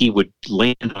that he would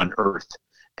land on Earth.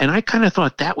 And I kind of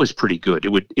thought that was pretty good.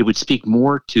 It would speak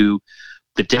more to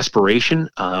the desperation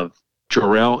of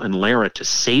Jor-El and Lara to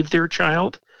save their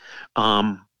child,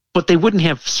 but they wouldn't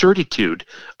have certitude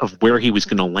of where he was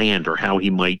going to land or how he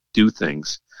might do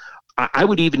things. I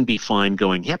would even be fine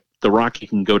going, yep, the rocket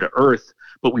can go to Earth,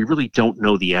 but we really don't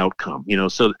know the outcome.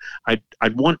 So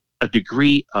I'd want a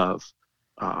degree of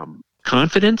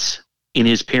confidence in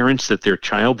his parents that their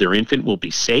child, their infant, will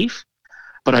be safe,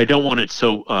 but I don't want it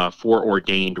so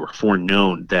foreordained or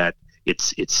foreknown that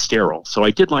it's sterile. So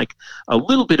I did like a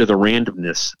little bit of the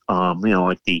randomness,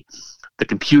 like the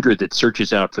computer that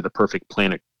searches out for the perfect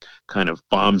planet kind of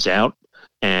bombs out,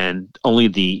 and only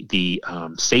the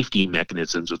safety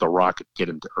mechanisms of the rocket get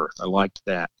him to Earth. I liked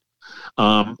that.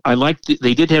 I liked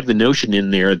they did have the notion in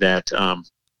there that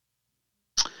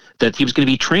he was going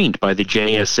to be trained by the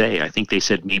JSA. I think they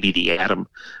said maybe the Atom,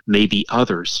 maybe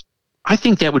others. I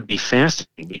think that would be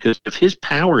fascinating, because if his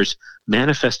powers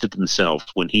manifested themselves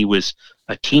when he was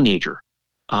a teenager,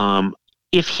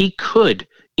 if he could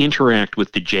interact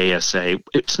with the JSA,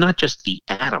 it's not just the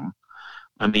Atom.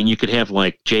 I mean, you could have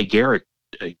like Jay Garrick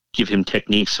give him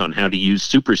techniques on how to use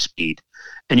super speed,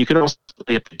 and you could also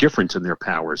play up the difference in their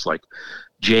powers. Like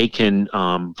Jay can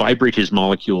vibrate his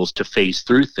molecules to phase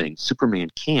through things. Superman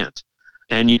can't.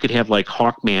 And you could have like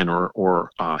Hawkman or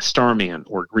Starman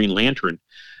or Green Lantern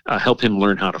help him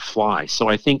learn how to fly. So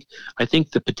I think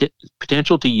the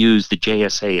potential to use the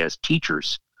JSA as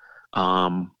teachers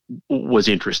was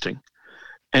interesting.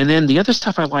 And then the other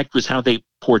stuff I liked was how they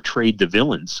portrayed the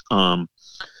villains.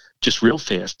 Just real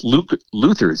fast,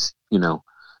 Luthor's,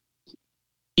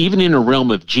 even in a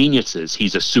realm of geniuses,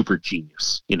 he's a super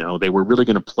genius. They were really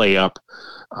going to play up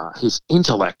his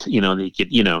intellect. He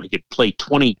could play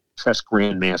 20 chess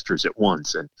grandmasters at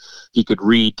once, and he could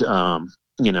read,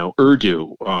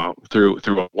 Urdu through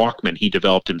a Walkman he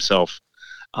developed himself.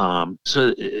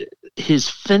 So his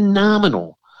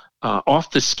phenomenal,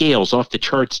 off the scales, off the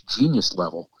charts genius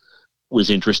level was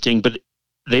interesting, but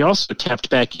they also tapped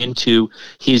back into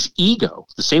his ego,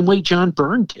 the same way John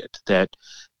Byrne did, that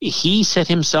he set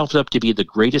himself up to be the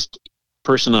greatest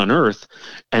person on Earth,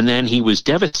 and then he was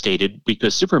devastated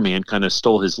because Superman kind of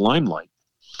stole his limelight.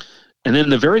 And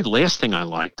then the very last thing I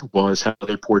liked was how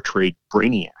they portrayed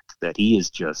Brainiac, that he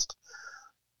is just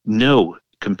no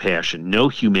compassion, no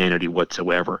humanity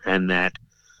whatsoever, and that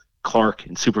Clark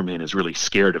and Superman is really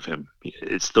scared of him.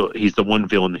 He's the one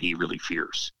villain that he really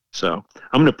fears. So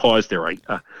I'm going to pause there.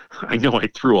 I know I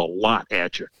threw a lot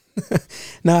at you.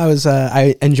 No,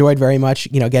 I enjoyed very much,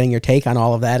 getting your take on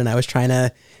all of that. And I was trying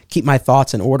to keep my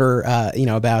thoughts in order,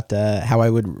 about how I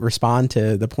would respond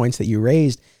to the points that you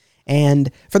raised. And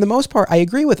for the most part, I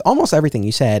agree with almost everything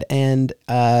you said. And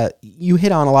you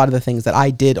hit on a lot of the things that I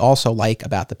did also like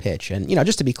about the pitch. And,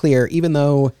 just to be clear, even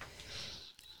though,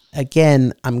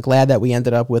 again, I'm glad that we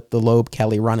ended up with the Loeb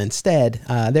Kelly run instead,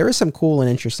 there is some cool and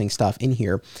interesting stuff in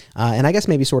here. And I guess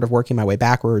maybe sort of working my way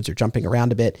backwards or jumping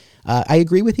around a bit. I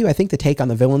agree with you. I think the take on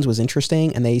the villains was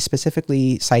interesting, and they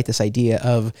specifically cite this idea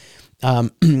of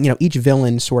each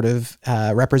villain sort of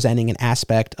representing an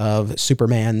aspect of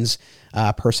Superman's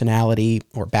personality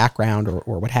or background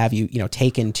or what have you,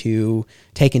 taken to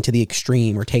the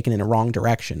extreme or taken in a wrong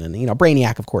direction. And,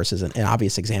 Brainiac, of course, is an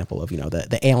obvious example of,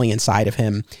 the alien side of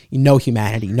him, no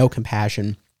humanity, no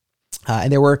compassion.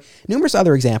 And there were numerous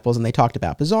other examples, and they talked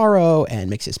about Bizarro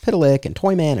and Mxyzptlk and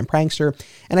Toyman and Prankster.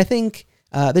 And I think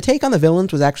the take on the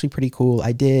villains was actually pretty cool.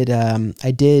 I did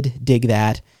dig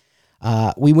that.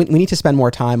 We need to spend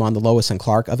more time on the Lois and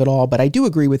Clark of it all, but I do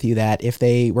agree with you that if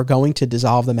they were going to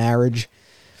dissolve the marriage,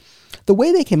 the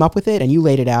way they came up with it, and you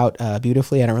laid it out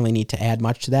beautifully, I don't really need to add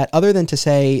much to that, other than to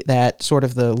say that sort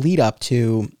of the lead up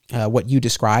to what you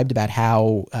described about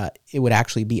how it would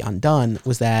actually be undone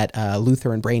was that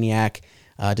Luthor and Brainiac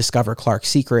discover Clark's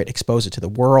secret, expose it to the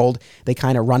world. They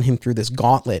kind of run him through this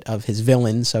gauntlet of his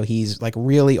villains, so he's like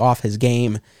really off his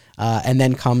game. And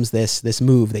then comes this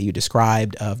move that you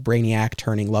described of Brainiac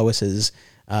turning Lois's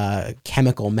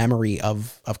chemical memory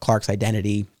of Clark's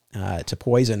identity to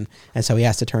poison, and so he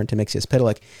has to turn to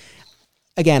Mxyzptlk.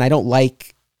 Again, I don't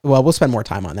like... Well, we'll spend more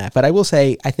time on that, but I will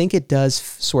say I think it does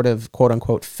sort of,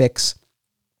 quote-unquote, fix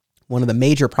one of the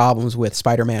major problems with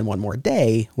Spider-Man One More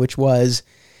Day, which was...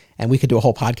 And we could do a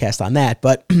whole podcast on that.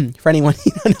 But for anyone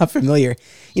not familiar,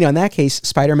 in that case,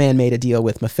 Spider-Man made a deal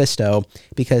with Mephisto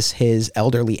because his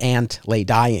elderly aunt lay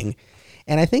dying.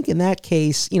 And I think in that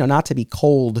case, not to be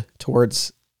cold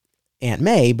towards Aunt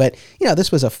May, but, this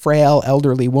was a frail,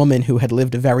 elderly woman who had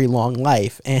lived a very long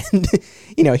life. And,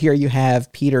 here you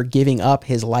have Peter giving up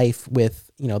his life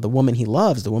with, the woman he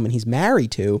loves, the woman he's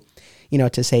married to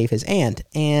save his aunt.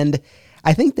 And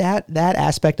I think that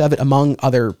aspect of it, among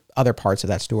other parts of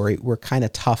that story, were kind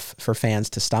of tough for fans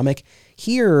to stomach.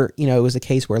 Here, it was a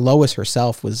case where Lois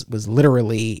herself was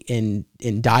literally in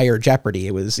dire jeopardy.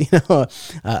 It was,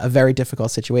 a very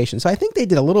difficult situation. So I think they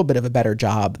did a little bit of a better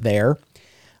job there.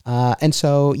 And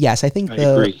so, yes, I think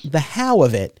the how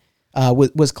of it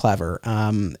was clever.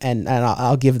 And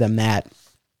I'll give them that.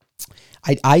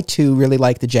 I too really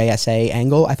like the JSA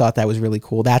angle. I thought that was really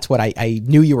cool. That's what I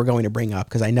knew you were going to bring up,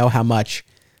 because I know how much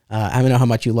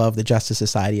you love the Justice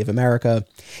Society of America.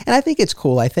 And I think it's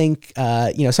cool. I think,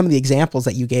 some of the examples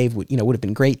that you gave would have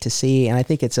been great to see. And I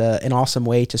think it's an awesome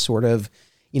way to sort of,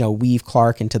 weave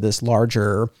Clark into this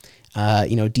larger,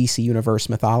 DC Universe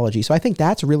mythology. So I think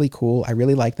that's really cool. I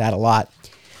really like that a lot.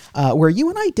 Where you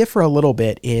and I differ a little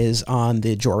bit is on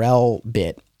the Jor-El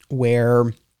bit,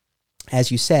 where,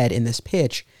 as you said in this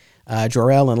pitch,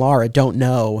 Jor-El and Lara don't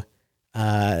know,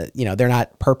 they're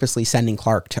not purposely sending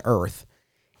Clark to Earth.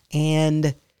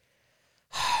 And,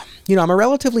 I'm a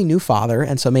relatively new father,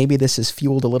 and so maybe this is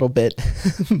fueled a little bit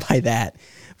by that.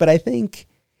 But I think,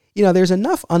 there's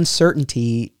enough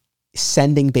uncertainty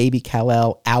sending baby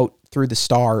Kal-El out through the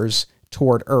stars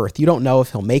toward Earth. You don't know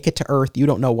if he'll make it to Earth. You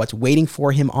don't know what's waiting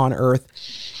for him on Earth.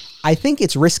 I think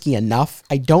it's risky enough.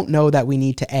 I don't know that we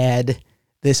need to add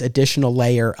this additional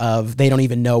layer of they don't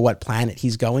even know what planet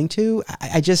he's going to.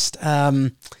 I just, I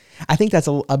think that's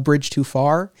a bridge too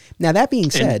far. Now, that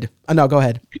being said, no, go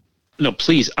ahead. No,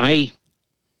 please. I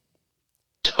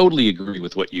totally agree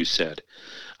with what you said.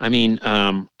 I mean,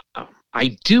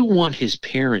 I do want his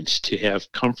parents to have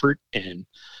comfort and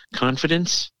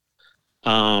confidence.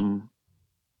 Yeah,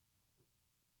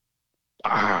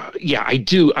 I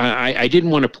do. I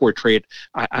didn't want to portray it.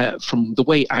 From the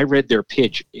way I read their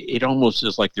pitch, it almost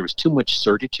is like there was too much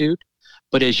certitude.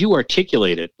 But as you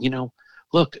articulate it,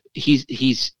 look,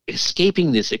 he's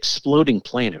escaping this exploding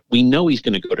planet. We know he's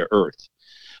going to go to Earth,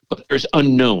 but there's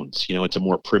unknowns. It's a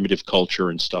more primitive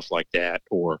culture and stuff like that.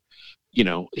 Or,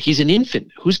 he's an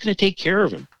infant. Who's going to take care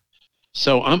of him?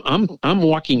 So I'm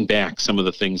walking back some of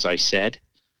the things I said.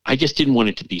 I just didn't want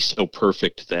it to be so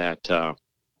perfect that.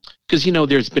 Because,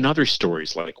 there's been other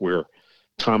stories like where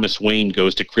Thomas Wayne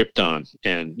goes to Krypton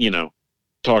and,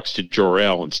 talks to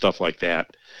Jor-El and stuff like that.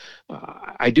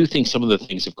 I do think some of the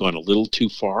things have gone a little too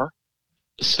far.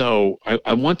 So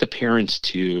I want the parents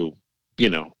to,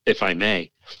 if I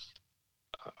may,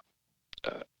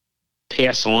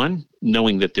 pass on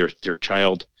knowing that their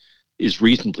child is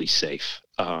reasonably safe.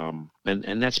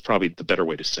 And that's probably the better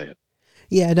way to say it.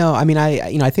 Yeah, no, I mean,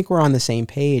 I think we're on the same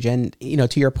page. And,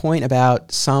 to your point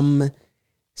about some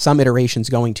iterations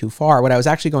going too far, what I was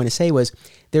actually going to say was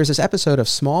there's this episode of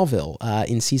Smallville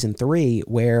in season 3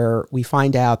 where we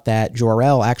find out that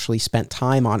Jor-El actually spent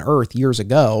time on Earth years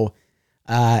ago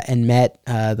and met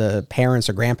the parents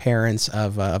or grandparents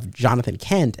of Jonathan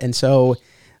Kent. And so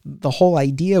the whole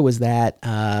idea was that,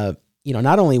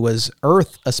 not only was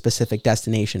Earth a specific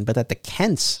destination, but that the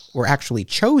Kents were actually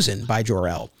chosen by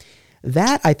Jor-El.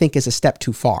 That, I think, is a step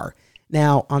too far.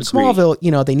 Now, on Agreed.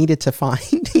 Smallville, they needed to find,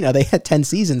 they had 10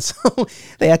 seasons, so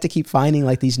they had to keep finding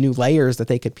like these new layers that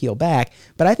they could peel back.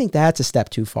 But I think that's a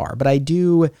step too far. But I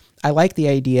like the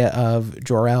idea of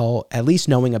Jor-El at least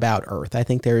knowing about Earth. I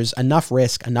think there's enough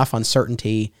risk, enough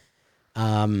uncertainty.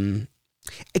 You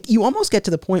almost get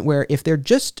to the point where if they're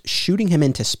just shooting him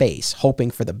into space, hoping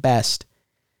for the best,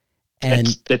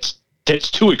 and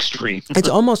that's too extreme. It's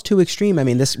almost too extreme. I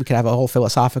mean, we could have a whole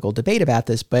philosophical debate about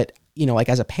this, but, like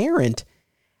as a parent,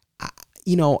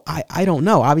 I don't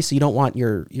know. Obviously, you don't want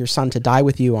your son to die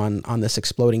with you on this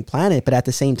exploding planet, but at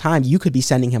the same time, you could be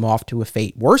sending him off to a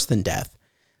fate worse than death.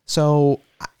 So,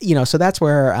 so that's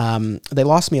where they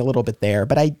lost me a little bit there.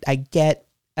 But I get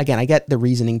the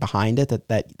reasoning behind it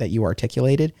that you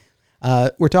articulated.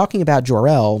 We're talking about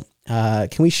Jor-El.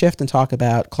 Can we shift and talk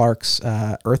about Clark's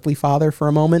earthly father for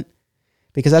a moment?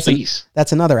 Because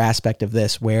that's another aspect of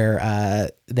this where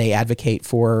they advocate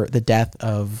for the death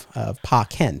of Pa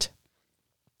Kent.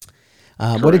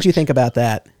 What did you think about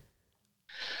that?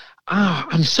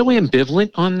 I'm so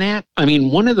ambivalent on that. I mean,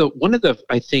 one of the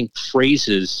I think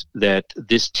phrases that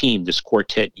this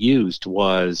quartet used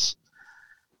was,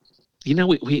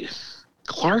 we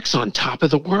Clark's on top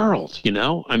of the world.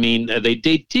 I mean, they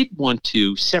did want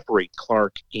to separate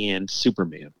Clark and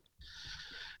Superman,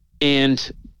 and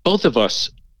both of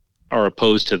us are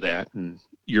opposed to that, and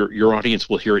your audience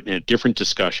will hear it in a different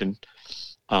discussion.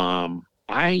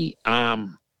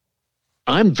 I'm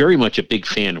very much a big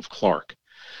fan of Clark,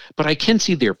 but I can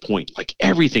see their point. Like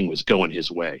everything was going his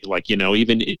way. Like,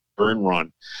 even in Byrne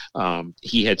Run,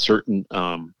 he had certain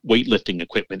weightlifting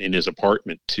equipment in his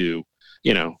apartment to,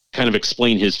 kind of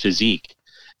explain his physique.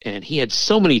 And he had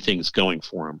so many things going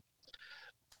for him.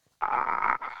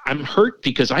 I'm hurt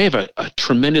because I have a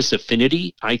tremendous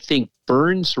affinity. I think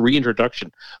Byrne's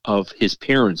reintroduction of his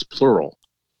parents, plural,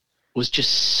 was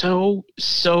just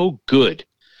so good.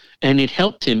 And it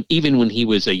helped him even when he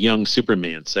was a young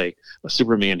Superman, say a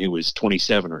Superman who was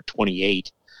 27 or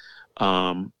 28.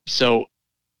 So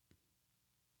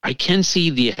I can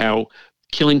see how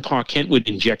killing Pa Kent would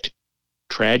inject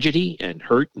tragedy and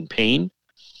hurt and pain,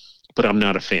 but I'm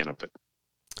not a fan of it.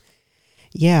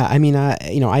 Yeah, I mean, I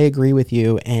agree with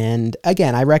you. And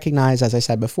again, I recognize, as I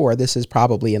said before, this is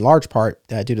probably in large part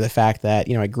due to the fact that,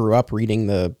 I grew up reading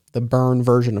the Byrne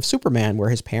version of Superman where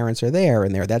his parents are there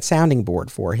and they're that sounding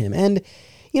board for him. And,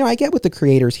 I get what the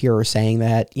creators here are saying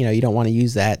that, you don't want to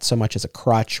use that so much as a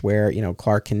crutch where,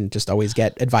 Clark can just always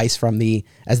get advice from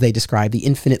as they describe, the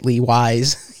infinitely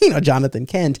wise, Jonathan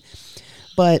Kent.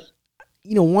 But,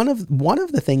 one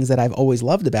of the things that I've always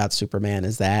loved about Superman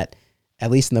is that, at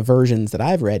least in the versions that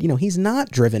I've read, he's not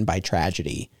driven by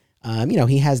tragedy.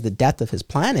 He has the death of his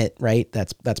planet, right?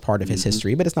 That's part of his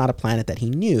history, but it's not a planet that he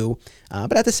knew.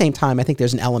 But at the same time, I think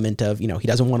there's an element of, he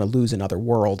doesn't want to lose another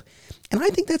world. And I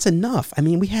think that's enough. I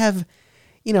mean, we have,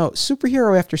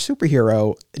 superhero after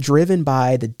superhero driven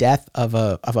by the death of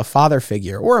a father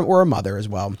figure or a mother as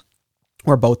well,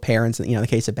 or both parents, in the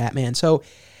case of Batman. So,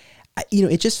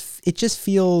 it just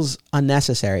feels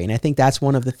unnecessary. And I think that's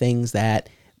one of the things that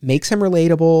makes him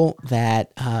relatable,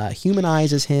 that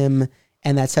humanizes him,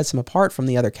 and that sets him apart from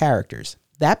the other characters.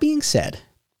 That being said,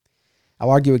 I'll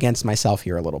argue against myself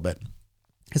here a little bit.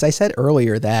 As I said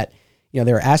earlier that,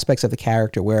 there are aspects of the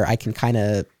character where I can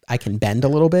bend a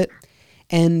little bit.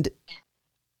 And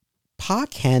Pa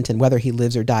Kent and whether he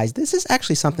lives or dies, this is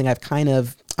actually something I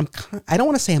don't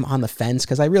want to say I'm on the fence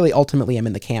because I really ultimately am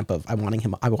in the camp of I want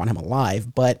him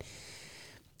alive, but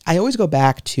I always go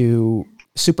back to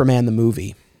Superman the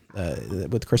movie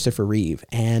with Christopher Reeve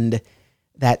and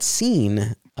that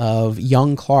scene of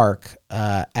young Clark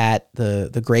at the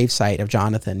gravesite of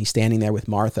Jonathan. He's standing there with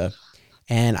Martha.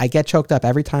 And I get choked up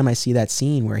every time I see that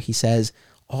scene where he says,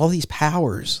 all these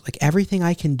powers, like everything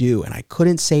I can do, and I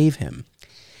couldn't save him.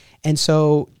 And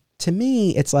so to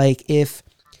me, it's like if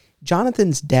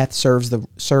Jonathan's death serves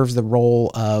the role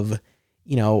of,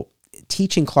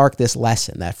 teaching Clark this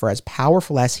lesson that for as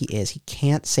powerful as he is, he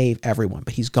can't save everyone,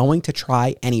 but he's going to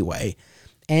try anyway.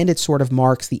 And it sort of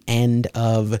marks the end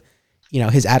of,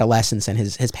 his adolescence and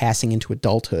his passing into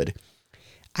adulthood.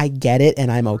 I get it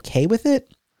and I'm okay with it,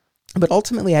 but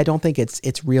ultimately I don't think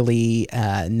it's really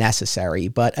necessary.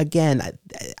 But again,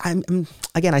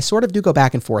 I sort of do go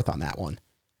back and forth on that one.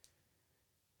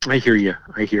 I hear you.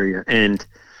 And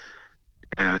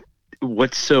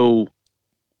what's so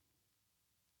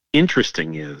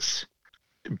interesting is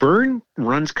Byrne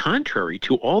runs contrary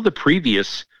to all the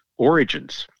previous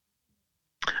origins.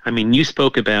 I mean, you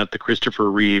spoke about the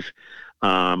Christopher Reeve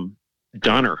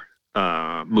Donner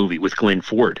movie with Glenn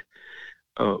Ford.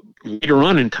 Later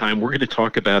on in time, we're going to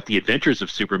talk about the Adventures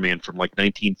of Superman from like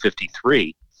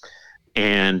 1953.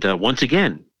 And once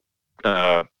again,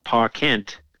 Pa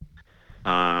Kent,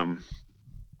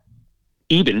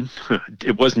 even,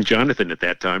 it wasn't Jonathan at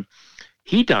that time,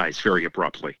 he dies very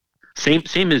abruptly.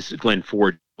 Same as Glenn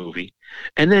Ford movie.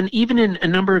 And then even in a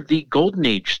number of the Golden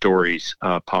Age stories,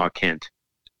 Pa Kent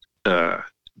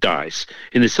dies.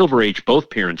 In the Silver Age, both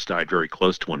parents died very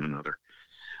close to one another.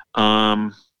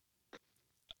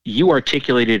 You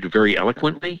articulated it very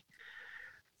eloquently.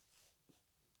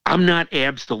 I'm not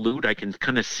absolute. I can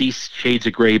kind of see shades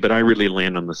of gray, but I really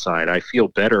land on the side. I feel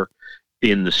better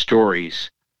in the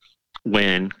stories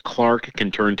when Clark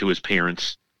can turn to his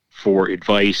parents for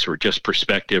advice or just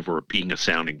perspective or being a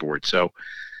sounding board. So,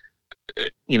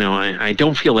 I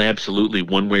don't feel absolutely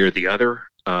one way or the other.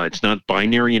 It's not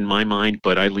binary in my mind,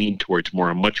 but I lean towards more.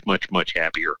 I'm much, much, much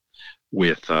happier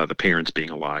with the parents being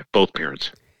alive, both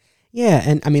parents. Yeah,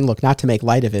 and I mean, look, not to make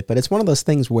light of it, but it's one of those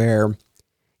things where,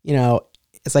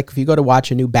 it's like if you go to watch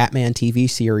a new Batman TV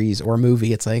series or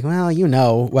movie, it's like,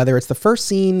 well, whether it's the first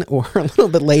scene or a little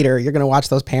bit later, you're going to watch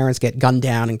those parents get gunned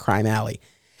down in Crime Alley.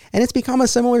 And it's become a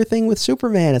similar thing with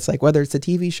Superman. It's like whether it's the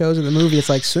TV shows or the movie, it's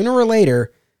like sooner or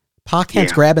later, Pa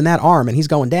Kent's grabbing that arm and he's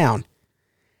going down.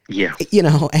 Yeah.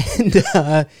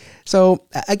 And so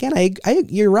again,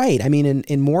 you're right. I mean,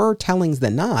 in more tellings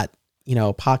than not,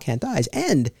 Pa Kent dies.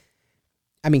 And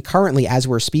I mean, currently as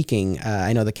we're speaking,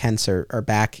 I know the Kents are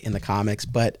back in the comics,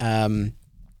 but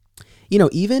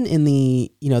even in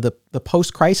the, the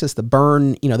post-crisis, the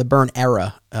Byrne, the Byrne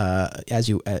era,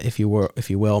 if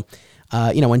you will,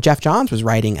 when Jeff Johns was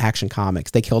writing Action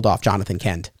Comics, they killed off Jonathan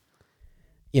Kent,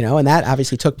 and that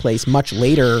obviously took place much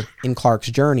later in Clark's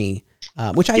journey,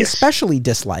 which I especially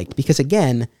disliked because,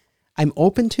 again, I'm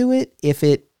open to it if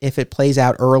it plays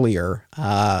out earlier,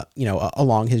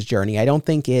 along his journey. I don't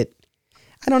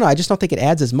know. I just don't think it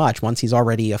adds as much once he's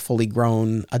already a fully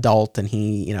grown adult and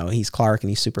he's Clark and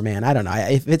he's Superman. I don't know.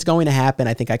 If it's going to happen,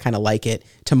 I think I kind of like it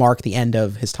to mark the end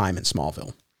of his time in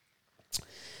Smallville.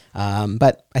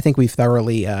 But I think we've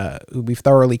thoroughly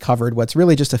covered what's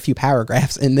really just a few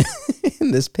paragraphs in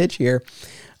this pitch here.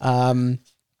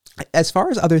 As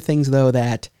far as other things though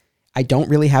that I don't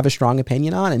really have a strong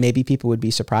opinion on, and maybe people would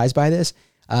be surprised by this,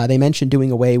 they mentioned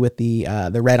doing away with the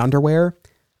red underwear.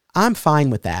 I'm fine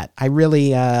with that. I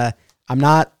really, I'm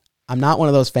not one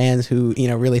of those fans who,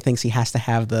 really thinks he has to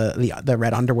have the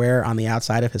red underwear on the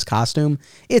outside of his costume.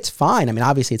 It's fine. I mean,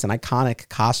 obviously it's an iconic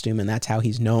costume and that's how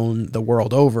he's known the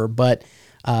world over. But,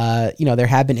 there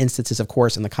have been instances, of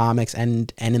course, in the comics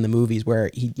and in the movies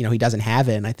where he doesn't have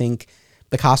it. And I think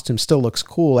the costume still looks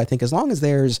cool. I think as long as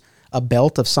there's a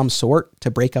belt of some sort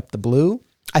to break up the blue,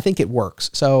 I think it works.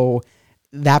 So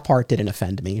that part didn't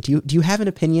offend me. Do you have an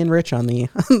opinion, Rich, on the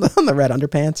on the red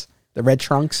underpants, the red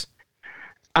trunks?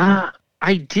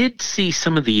 I did see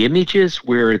some of the images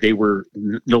where they were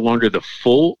no longer the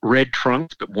full red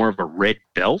trunks, but more of a red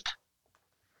belt.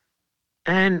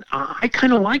 And I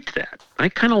kind of liked that.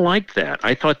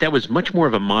 I thought that was much more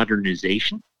of a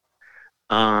modernization.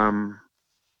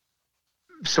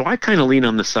 So I kind of lean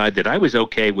on the side that I was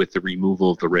okay with the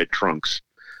removal of the red trunks.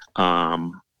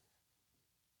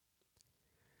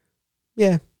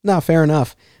 Yeah, no, fair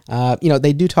enough.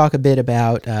 They do talk a bit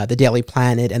about the Daily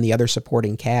Planet and the other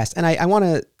supporting cast, and I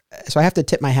have to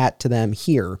tip my hat to them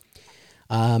here,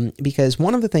 because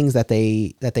one of the things that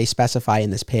they specify in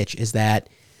this pitch is that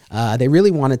they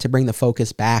really wanted to bring the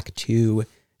focus back to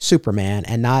Superman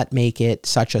and not make it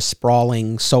such a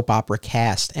sprawling soap opera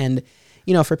cast. And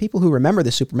for people who remember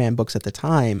the Superman books at the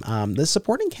time, the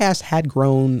supporting cast had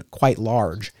grown quite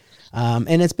large,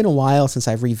 and it's been a while since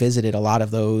I've revisited a lot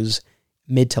of those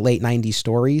mid to late 90s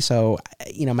stories. So,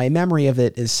 my memory of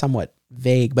it is somewhat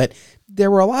vague, but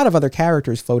there were a lot of other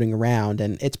characters floating around,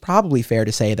 and it's probably fair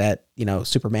to say that,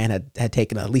 Superman had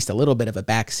taken at least a little bit of a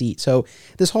back seat. So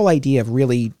this whole idea of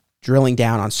really drilling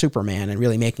down on Superman and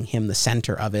really making him the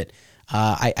center of it,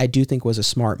 I do think was a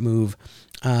smart move.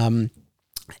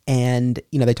 And,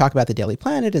 they talk about the Daily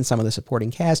Planet and some of the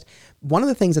supporting cast. One of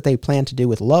the things that they planned to do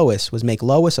with Lois was make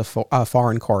Lois a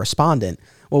foreign correspondent.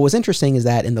 What was interesting is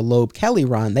that in the Loeb Kelly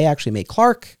run, they actually made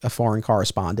Clark a foreign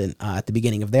correspondent at the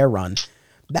beginning of their run.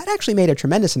 That actually made a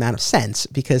tremendous amount of sense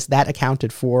because that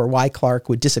accounted for why Clark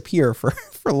would disappear for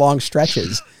long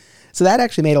stretches. So that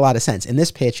actually made a lot of sense. In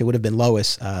this pitch, it would have been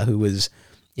Lois who was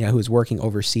working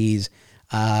overseas.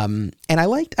 And I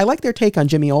liked their take on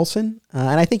Jimmy Olsen.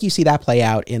 And I think you see that play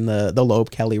out in the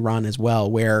Loeb Kelly run as well,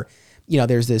 where,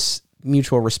 there's this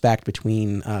mutual respect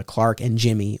between Clark and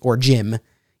Jimmy, or Jim,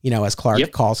 as Clark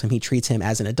calls him. He treats him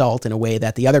as an adult in a way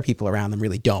that the other people around them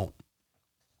really don't.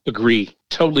 Agree.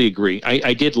 Totally agree.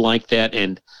 I did like that.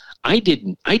 And I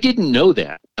didn't know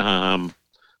that.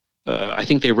 I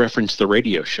think they referenced the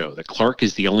radio show that Clark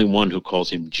is the only one who calls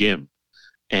him Jim.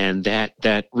 And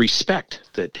that respect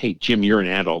that, hey, Jim, you're an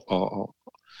adult.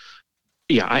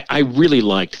 I really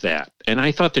liked that. And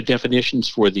I thought the definitions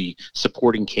for the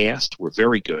supporting cast were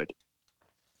very good.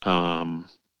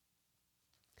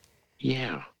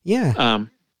 Yeah.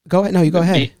 Go ahead. No, you go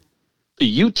ahead.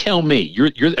 You tell me. You're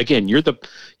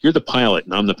the pilot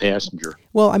and I'm the passenger.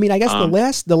 Well, I mean, I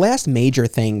guess the last major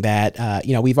thing that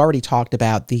we've already talked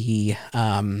about the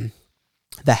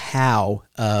how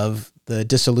of the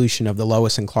dissolution of the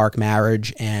Lois and Clark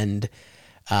marriage and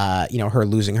her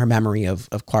losing her memory of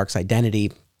Clark's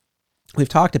identity. We've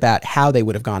talked about how they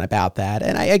would have gone about that.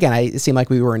 And it seemed like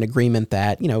we were in agreement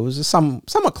that, it was a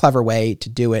somewhat clever way to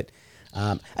do it.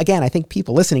 I think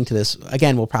people listening to this,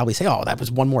 will probably say, oh, that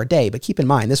was One More Day. But keep in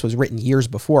mind, this was written years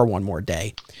before One More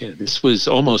Day. Yeah, this was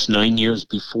almost 9 years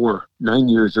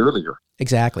earlier.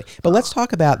 Exactly. But let's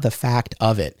talk about the fact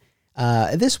of it.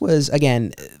 This was,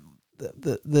 again,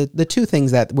 the two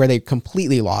things where they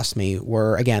completely lost me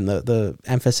were, again, the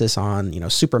emphasis on,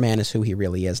 Superman is who he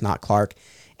really is, not Clark,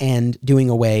 and doing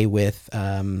away with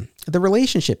the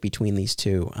relationship between these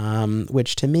two,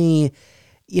 which to me,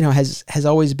 has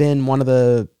always been one of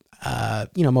the,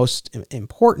 most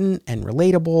important and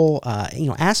relatable,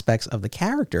 aspects of the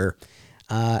character,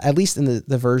 at least in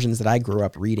the versions that I grew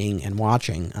up reading and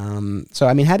watching. So,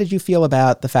 I mean, how did you feel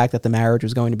about the fact that the marriage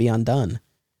was going to be undone?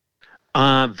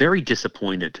 Very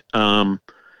disappointed. And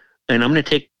I'm going to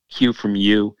take cue from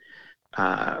you.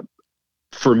 Uh,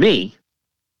 for me,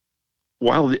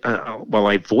 while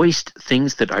I voiced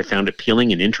things that I found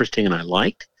appealing and interesting and I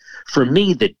liked, for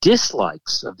me, the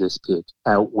dislikes of this pick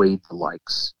outweighed the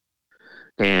likes.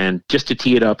 And just to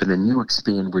tee it up, and then you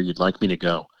expand where you'd like me to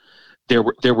go. There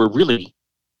were really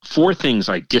four things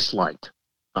I disliked.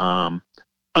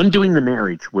 Undoing the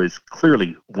Marriage was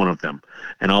clearly one of them,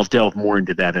 and I'll delve more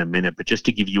into that in a minute. But just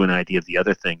to give you an idea of the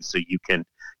other things, so you can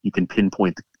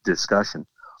pinpoint the discussion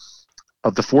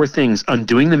of the four things.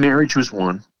 Undoing the Marriage was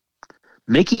one.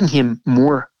 Making him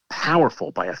more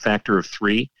powerful by a factor of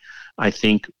 3, I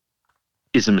think,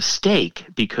 is a mistake,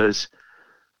 because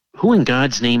who in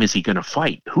God's name is he going to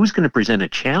fight? Who's going to present a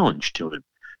challenge to him?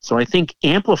 So I think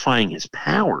amplifying his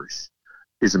powers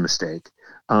is a mistake.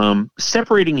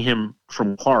 Separating him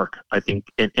from Clark, I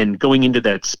think, and going into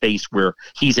that space where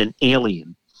he's an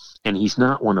alien and he's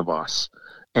not one of us.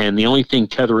 And the only thing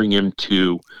tethering him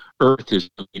to Earth is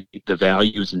the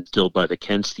values instilled by the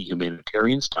Kents, the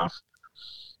humanitarian stuff.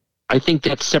 I think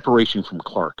that separation from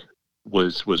Clark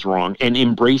was wrong. And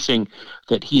embracing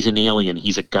that he's an alien,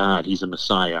 he's a god, he's a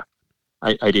messiah.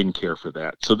 I didn't care for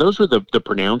that. So those were the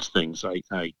pronounced things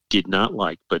I did not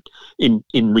like. But in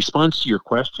response to your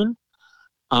question,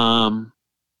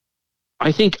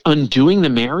 I think Undoing the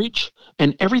Marriage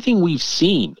and everything we've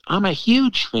seen, I'm a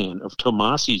huge fan of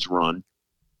Tomasi's run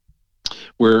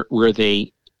where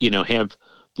they, have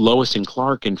Lois and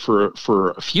Clark, and for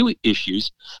a few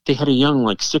issues, they had a young,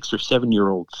 like 6 or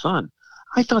 7-year-old son.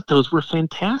 I thought those were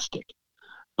fantastic.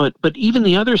 But even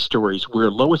the other stories where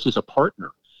Lois is a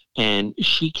partner and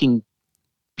she can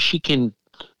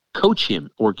coach him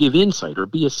or give insight or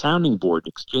be a sounding board,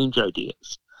 exchange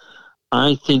ideas.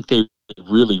 I think they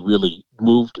really, really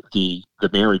moved the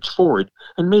marriage forward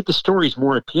and made the stories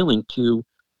more appealing to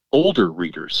older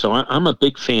readers. So I'm a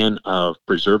big fan of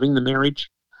preserving the marriage,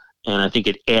 and I think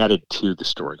it added to the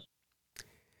story.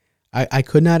 I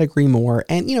could not agree more.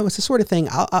 And, it's the sort of thing,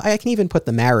 I can even put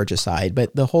the marriage aside,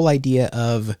 but the whole idea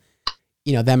of,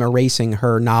 them erasing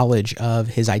her knowledge of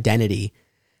his identity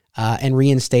and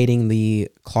reinstating the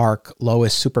Clark,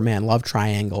 Lois, Superman love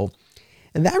triangle,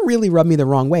 and that really rubbed me the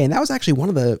wrong way. And that was actually one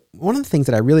of the things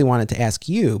that I really wanted to ask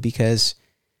you, because,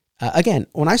 again,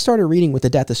 when I started reading with the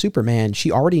death of Superman,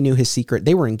 she already knew his secret.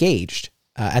 They were engaged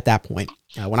at that point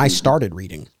when I started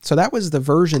reading. So that was the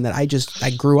version that I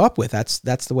grew up with. That's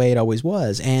the way it always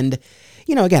was. And,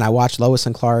 again, I watched Lois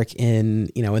and Clark in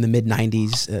the mid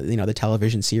 90s, the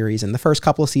television series, and the first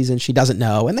couple of seasons, she doesn't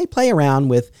know. And they play around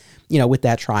with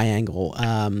that triangle.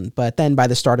 But then by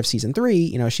the start of season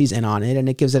 3, she's in on it, and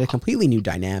it gives it a completely new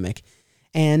dynamic.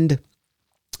 And,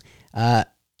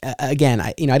 again,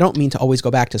 I don't mean to always go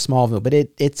back to Smallville, but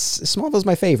Smallville's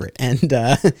my favorite. And,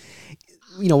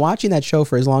 watching that show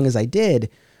for as long as I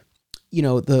did,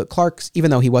 the Clark's,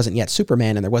 even though he wasn't yet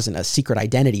Superman and there wasn't a secret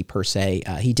identity per se,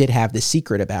 he did have this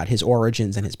secret about his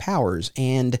origins and his powers.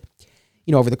 And,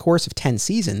 over the course of 10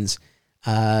 seasons,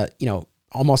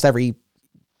 almost every,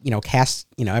 cast,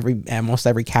 almost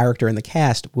every character in the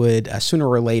cast would sooner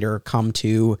or later come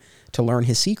to learn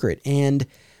his secret. And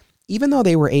even though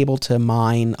they were able to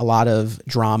mine a lot of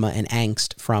drama and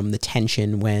angst from the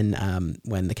tension when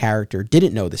the character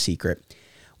didn't know the secret,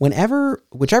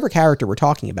 whichever character we're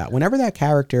talking about, whenever that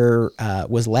character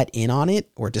was let in on it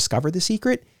or discovered the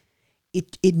secret,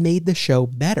 it made the show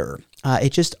better. It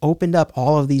just opened up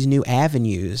all of these new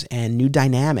avenues and new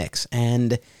dynamics.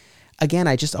 And again,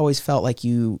 I just always felt like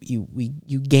you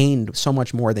gained so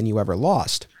much more than you ever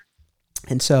lost.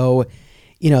 And so,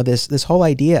 this whole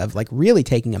idea of like really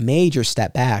taking a major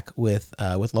step back with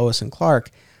Lois and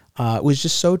Clark was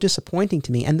just so disappointing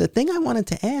to me. And the thing I wanted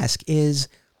to ask is,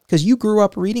 because you grew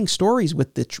up reading stories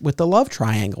with the love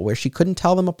triangle where she couldn't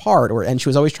tell them apart, and she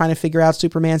was always trying to figure out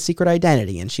Superman's secret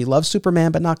identity, and she loved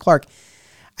Superman but not Clark.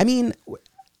 I mean,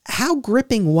 how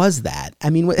gripping was that? I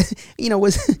mean, was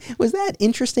that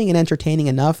interesting and entertaining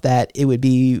enough that it would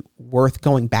be worth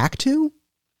going back to?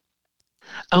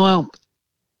 Oh, well,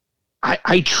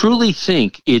 I truly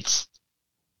think it's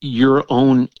your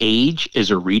own age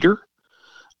as a reader.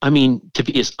 I mean, to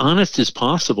be as honest as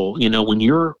possible, when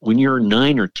you're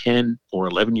 9 or 10 or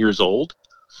 11 years old,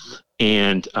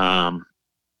 and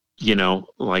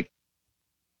like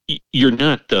you're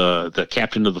not the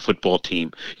captain of the football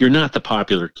team, you're not the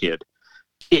popular kid.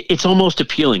 It's almost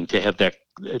appealing to have that,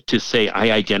 to say I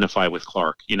identify with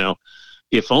Clark.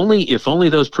 If only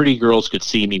those pretty girls could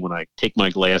see me when I take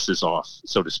my glasses off,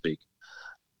 so to speak.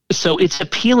 So it's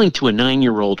appealing to a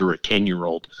 9-year-old or a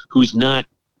 10-year-old who's not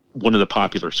one of the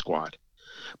popular squad.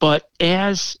 But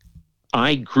as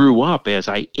I grew up, as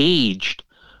I aged,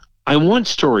 I want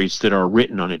stories that are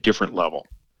written on a different level.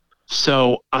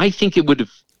 So I think it would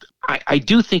have. I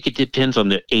do think it depends on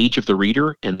the age of the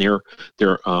reader and their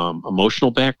emotional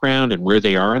background and where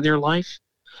they are in their life.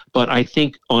 But I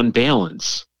think on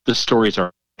balance, the stories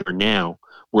are now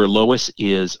where Lois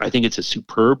is. I think it's a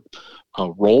superb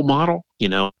role model. You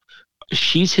know,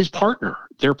 she's his partner.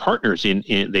 They're partners in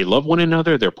they love one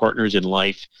another. They're partners in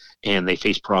life, and they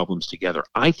face problems together.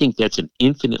 I think that's an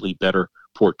infinitely better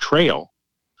portrayal.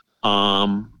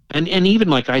 And even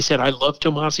like I said, I love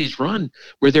Tomasi's run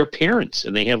where they're parents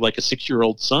and they have like a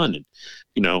 6-year-old son, and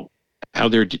you know how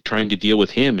they're trying to deal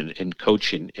with him and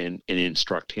coach and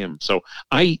instruct him. So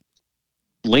I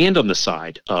land on the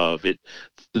side of it.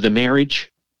 The marriage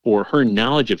or her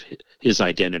knowledge of his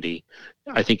identity,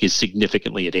 I think, is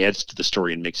significantly, it adds to the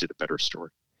story and makes it a better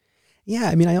story. Yeah,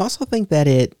 I mean, I also think that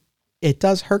it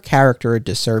does her character a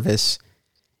disservice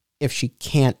if she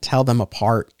can't tell them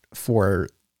apart for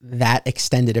that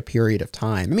extended a period of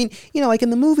time. I mean, you know, like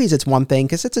in the movies, it's one thing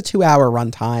because it's a 2-hour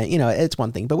runtime, you know, it's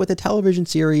one thing, but with a television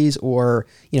series or,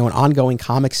 you know, an ongoing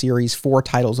comic series, 4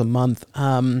 titles a month,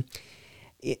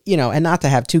 you know, and not to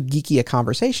have too geeky a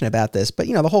conversation about this, but,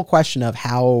 you know, the whole question of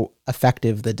how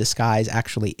effective the disguise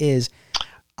actually is.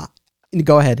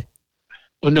 Go ahead.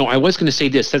 Oh, no, I was going to say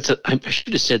this. I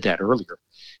should have said that earlier.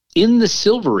 In the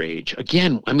Silver Age,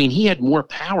 again, I mean, he had more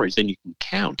powers than you can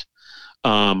count.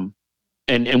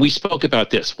 And we spoke about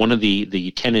this. One of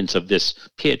the tenets of this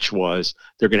pitch was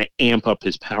they're going to amp up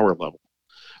his power level.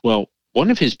 Well, one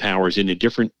of his powers, in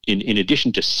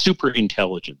addition to super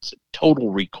intelligence,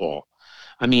 total recall.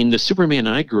 I mean, the Superman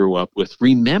I grew up with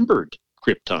remembered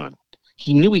Krypton.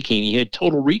 He knew he had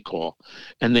total recall,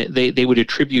 and they would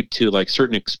attribute to like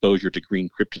certain exposure to green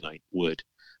kryptonite would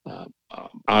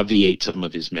obviate some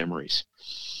of his memories.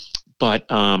 But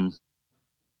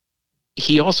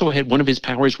he also had, one of his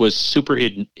powers was super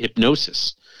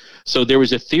hypnosis. So there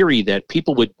was a theory that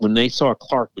people would, when they saw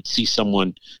Clark, would see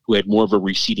someone who had more of a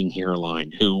receding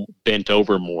hairline, who bent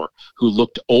over more, who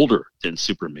looked older than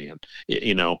Superman,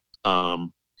 you know.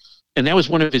 And that was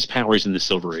one of his powers in the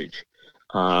Silver Age.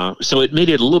 So it made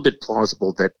it a little bit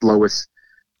plausible that Lois,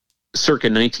 circa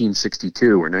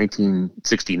 1962 or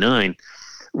 1969,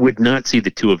 would not see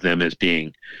the two of them as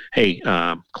being, hey,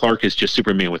 Clark is just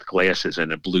Superman with glasses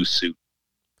and a blue suit.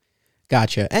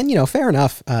 Gotcha. And, you know, fair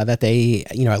enough that they,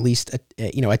 you know, at least,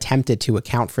 you know, attempted to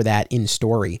account for that in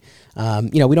story. You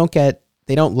know,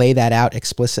 they don't lay that out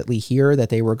explicitly here that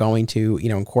they were going to, you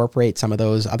know, incorporate some of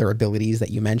those other abilities that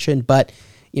you mentioned, but,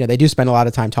 you know, they do spend a lot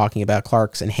of time talking about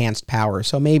Clark's enhanced powers.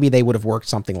 So maybe they would have worked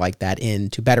something like that in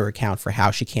to better account for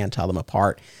how she can't tell them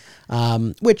apart.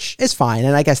 Which is fine.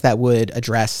 And I guess that would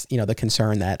address, you know, the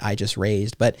concern that I just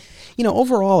raised. But, you know,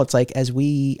 overall, it's like, as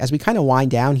we kind of wind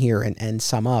down here and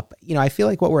sum up, you know, I feel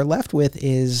like what we're left with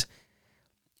is,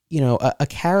 you know, a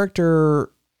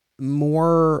character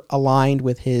more aligned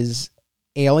with his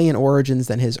alien origins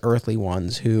than his earthly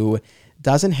ones, who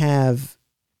doesn't have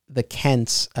the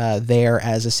Kents there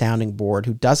as a sounding board,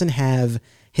 who doesn't have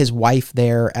his wife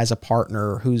there as a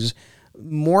partner, who's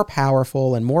more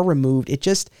powerful and more removed. It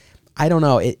just, I don't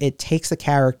know. It takes the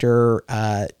character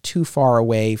too far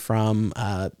away from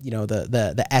you know,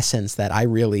 the essence that I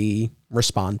really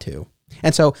respond to.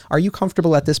 And so, are you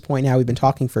comfortable at this point now? We've been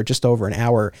talking for just over an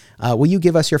hour. Will you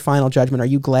give us your final judgment? Are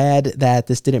you glad that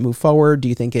this didn't move forward? Do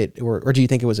you think or do you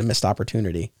think it was a missed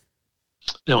opportunity?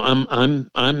 No,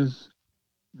 I'm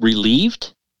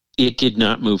relieved it did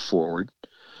not move forward.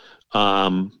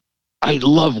 I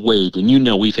love Wade, and you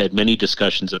know we've had many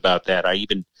discussions about that. I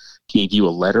even gave you a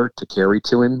letter to carry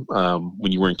to him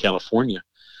when you were in California.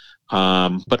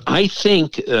 But I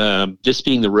think this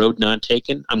being the road not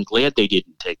taken, I'm glad they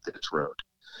didn't take this road.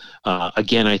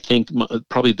 Again, I think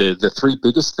probably the 3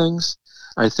 biggest things,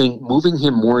 I think moving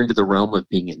him more into the realm of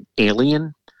being an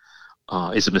alien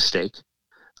is a mistake.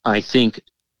 I think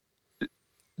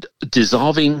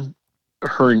dissolving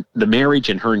the marriage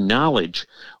and her knowledge,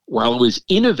 while it was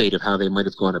innovative how they might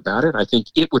have gone about it, I think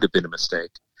it would have been a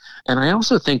mistake. And I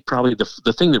also think probably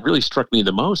the thing that really struck me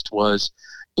the most was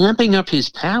amping up his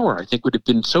power. I think would have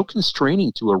been so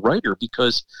constraining to a writer,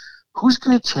 because who's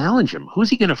going to challenge him? Who's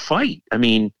he going to fight? I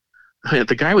mean,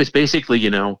 the guy was basically,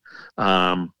 you know,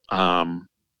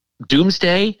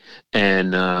 Doomsday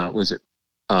and was it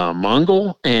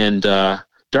Mongol and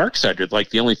Darkseid are like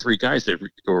the only 3 guys that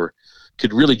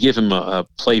could really give him a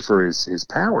play for his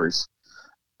powers.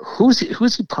 Who's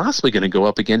he possibly going to go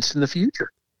up against in the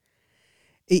future?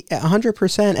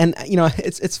 100%. And, you know,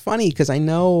 it's funny because I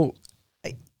know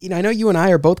you and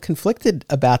I are both conflicted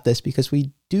about this, because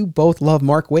we do both love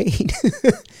Mark Waid.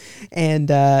 and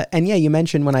yeah, you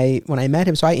mentioned when I met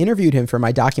him, so I interviewed him for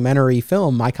my documentary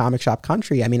film, My Comic Shop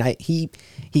Country. I mean, he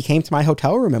came to my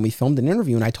hotel room and we filmed an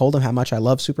interview, and I told him how much I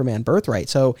love Superman Birthright.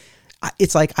 So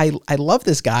it's like, I love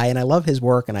this guy and I love his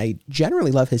work, and I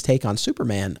generally love his take on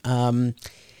Superman.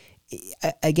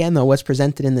 Again, though, what's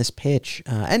presented in this pitch,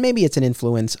 and maybe it's an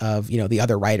influence of, the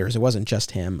other writers. It wasn't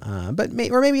just him, but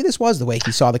maybe this was the way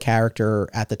he saw the character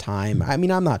at the time. I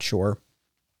mean, I'm not sure.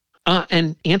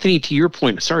 And Anthony, to your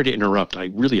point, sorry to interrupt.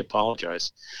 I really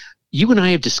apologize. You and I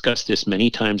have discussed this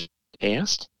many times in the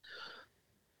past.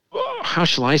 How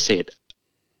shall I say it?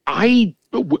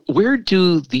 Where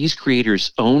do these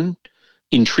creators' own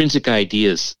intrinsic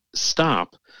ideas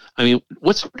stop? I mean,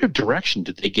 what sort of direction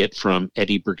did they get from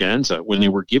Eddie Berganza when they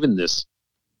were given this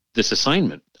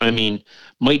assignment? I mean,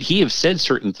 might he have said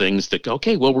certain things that,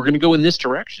 okay, well, we're going to go in this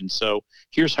direction, so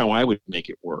here's how I would make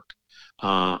it work.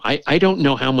 I don't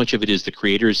know how much of it is the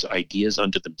creators' ideas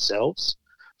unto themselves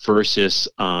versus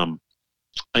an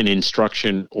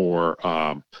instruction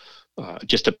or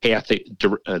just a path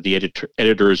that the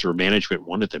editors or management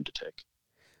wanted them to take.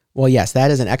 Well, yes,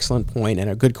 that is an excellent point and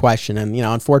a good question. And,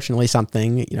 unfortunately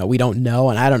something, we don't know,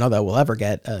 and I don't know that we'll ever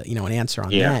get, an answer on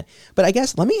that. But I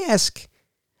guess let me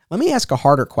ask a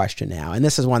harder question now. And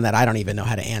this is one that I don't even know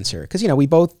how to answer, because, we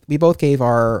both gave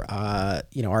our,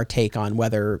 our take on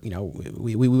whether,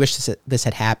 we wish this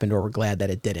had happened or we're glad that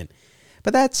it didn't.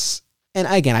 But and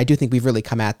again, I do think we've really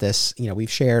come at this, we've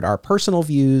shared our personal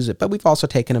views, but we've also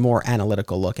taken a more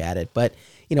analytical look at it. But,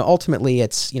 ultimately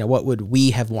it's, what would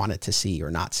we have wanted to see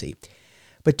or not see?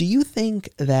 But do you think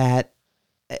that,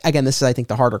 again, this is, I think,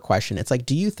 the harder question. It's like,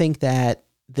 do you think that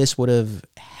this would have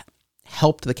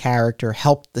helped the character,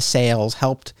 helped the sales,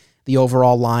 helped the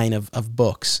overall line of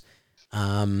books?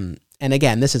 And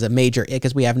again, this is a major,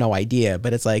 because we have no idea,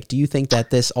 but it's like, do you think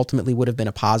that this ultimately would have been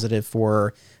a positive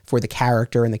for the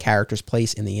character and the character's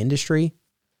place in the industry?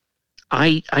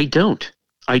 I don't.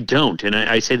 And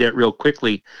I say that real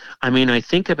quickly. I mean, I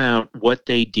think about what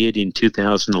they did in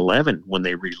 2011 when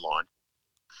they relaunched.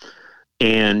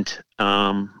 And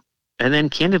then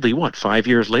candidly, 5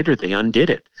 years later, they undid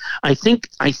it. I think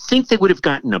they would have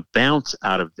gotten a bounce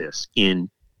out of this in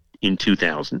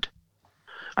 2000.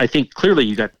 I think clearly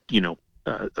you got,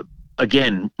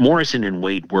 again, Morrison and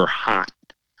Waid were hot.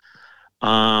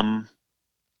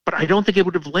 But I don't think it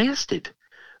would have lasted.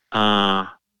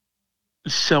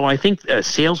 So I think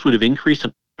sales would have increased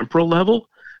on a temporal level,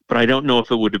 but I don't know if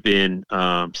it would have been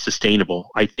sustainable.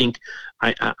 I think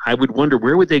I would wonder,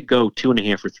 where would they go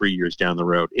 2.5 or 3 years down the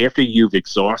road after you've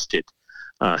exhausted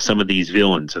some of these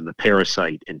villains and the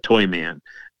Parasite and Toyman,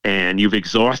 and you've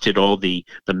exhausted all the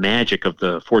magic of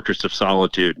the Fortress of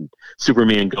Solitude and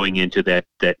Superman going into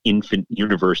that infant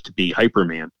universe to be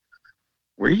Hyperman.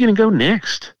 Where are you going to go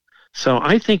next? So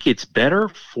I think it's better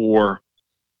for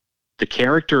the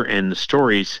character and the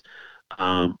stories.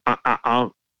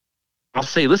 I'll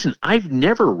say, listen, I've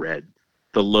never read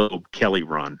the Loeb Kelly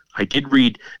run. I did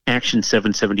read Action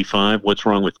 775, What's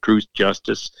Wrong with Truth,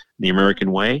 Justice, The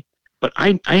American Way, but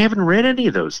I haven't read any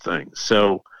of those things.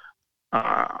 So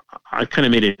I kind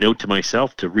of made a note to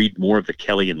myself to read more of the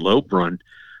Kelly and Loeb run,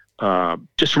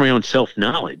 just for my own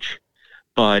self-knowledge.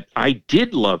 But I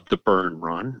did love the Byrne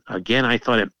run. Again, I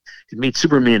thought it made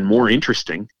Superman more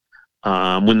interesting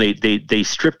when they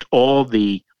stripped all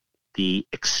the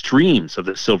extremes of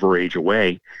the Silver Age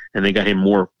away, and they got him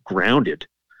more grounded.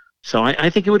 So I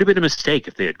think it would have been a mistake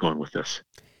if they had gone with this.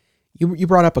 You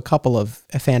brought up a couple of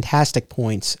fantastic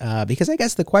points, because I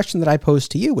guess the question that I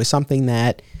posed to you was something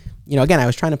that, again, I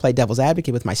was trying to play devil's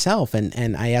advocate with myself,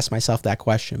 and I asked myself that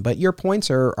question. But your points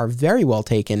are very well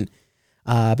taken,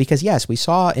 because, yes, we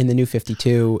saw in the New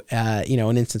 52,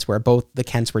 an instance where both the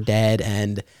Kents were dead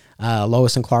and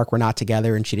Lois and Clark were not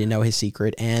together, and she didn't know his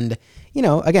secret. And,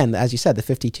 again, as you said, the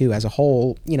 52 as a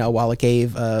whole, while it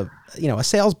gave, a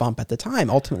sales bump at the time,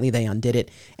 ultimately they undid it.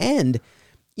 And,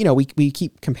 we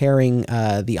keep comparing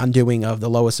the undoing of the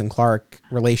Lois and Clark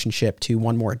relationship to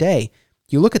One More Day.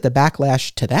 You look at the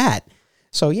backlash to that.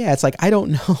 So, yeah, it's like, I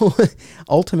don't know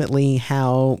ultimately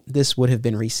how this would have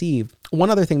been received. One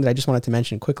other thing that I just wanted to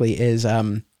mention quickly is,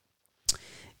 since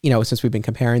we've been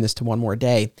comparing this to One More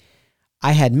Day,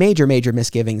 I had major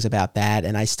misgivings about that,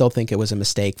 and I still think it was a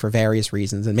mistake for various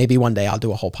reasons. And maybe one day I'll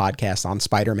do a whole podcast on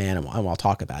Spider-Man and I'll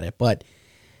talk about it. But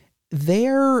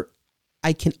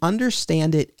I can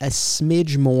understand it a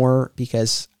smidge more,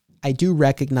 because I do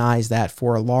recognize that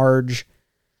for a large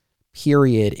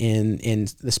period in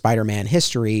the Spider-Man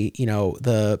history,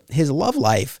 his love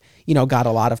life, got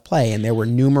a lot of play, and there were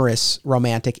numerous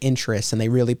romantic interests, and they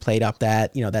really played up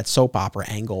that, that soap opera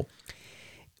angle.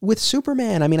 with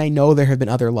Superman, I mean, I know there have been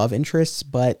other love interests,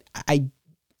 but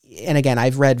and again,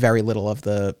 I've read very little of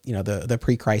the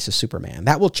pre-crisis Superman.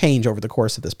 That will change over the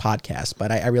course of this podcast,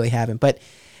 but I really haven't. But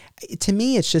to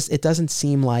me, it's just, it doesn't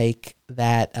seem like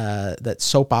that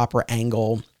soap opera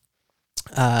angle,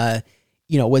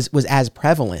 was as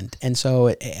prevalent. And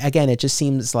so again, it just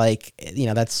seems like,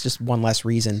 that's just one less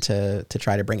reason to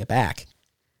try to bring it back.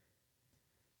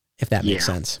 If that makes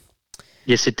sense.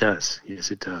 Yes, it does.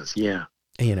 Yeah.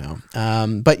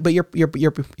 But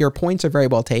your points are very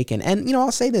well taken. And,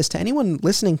 I'll say this to anyone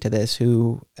listening to this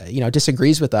who,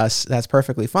 disagrees with us, that's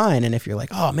perfectly fine. And if you're like,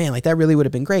 oh man, like that really would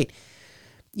have been great.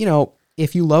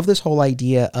 If you love this whole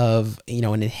idea of, an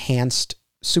enhanced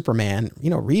Superman,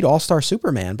 read All-Star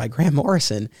Superman by Grant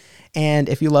Morrison. And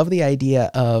if you love the idea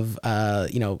of,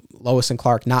 Lois and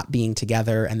Clark not being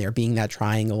together and there being that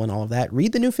triangle and all of that,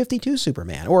 read the New 52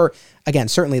 Superman. Or again,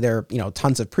 certainly there are,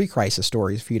 tons of pre-crisis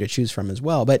stories for you to choose from as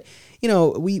well. But,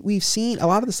 we've seen a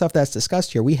lot of the stuff that's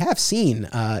discussed here. We have seen,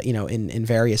 in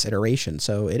various iterations.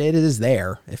 So it is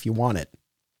there if you want it.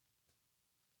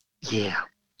 Yeah.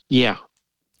 Yeah.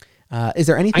 Is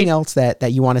there anything else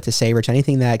that you wanted to say, Rich?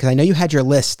 Anything because I know you had your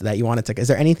list that you wanted to, is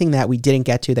there anything that we didn't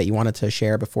get to that you wanted to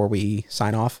share before we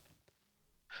sign off?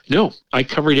 No, I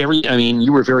covered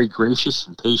you were very gracious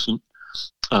and patient.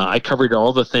 I covered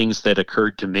all the things that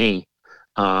occurred to me.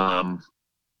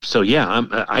 So yeah,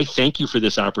 I thank you for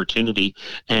this opportunity.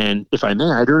 And if I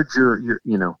may, I'd urge your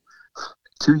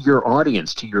to your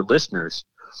audience, to your listeners,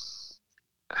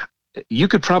 you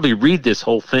could probably read this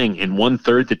whole thing in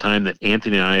 1/3 the time that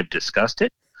Anthony and I have discussed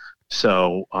it.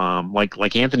 So,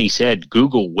 like Anthony said,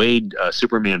 Google Wade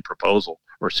Superman proposal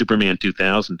or Superman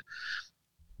 2000.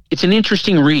 It's an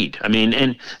interesting read. I mean,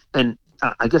 and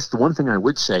I guess the one thing I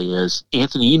would say is,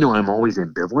 Anthony, I'm always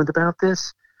ambivalent about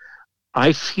this.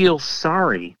 I feel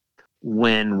sorry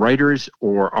when writers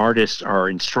or artists are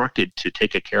instructed to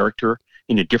take a character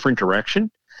in a different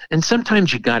direction, and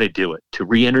sometimes you got to do it to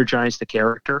re-energize the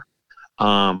character.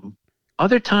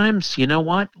 Other times, you know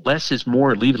what? Less is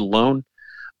more, leave it alone.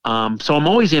 So I'm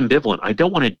always ambivalent. I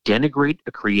don't want to denigrate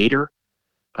a creator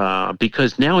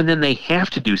because now and then they have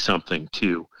to do something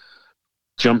to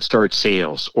jumpstart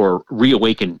sales or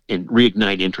reawaken and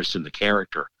reignite interest in the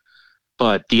character.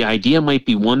 But the idea might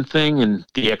be one thing and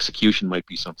the execution might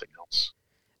be something else.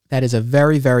 That is a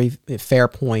very, very fair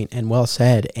point and well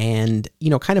said. And,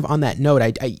 kind of on that note,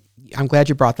 I'm glad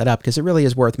you brought that up because it really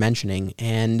is worth mentioning.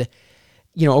 And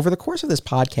over the course of this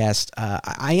podcast,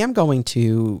 I am going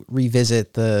to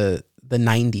revisit the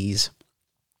 90s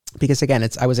because, again,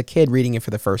 I was a kid reading it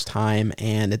for the first time,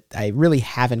 and I really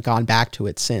haven't gone back to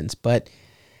it since.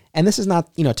 And this is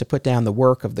not, to put down the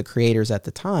work of the creators at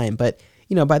the time, but,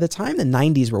 by the time the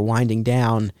 90s were winding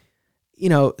down,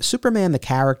 Superman, the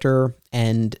character,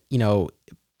 and,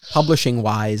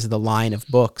 publishing-wise, the line of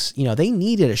books, they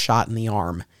needed a shot in the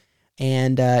arm.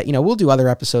 And, we'll do other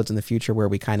episodes in the future where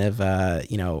we kind of,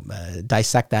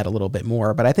 dissect that a little bit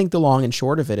more. But I think the long and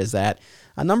short of it is that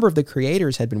a number of the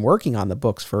creators had been working on the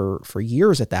books for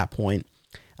years at that point.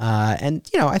 And,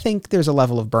 I think there's a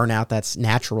level of burnout that's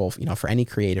natural, for any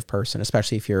creative person,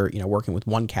 especially if you're, working with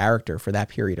one character for that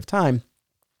period of time.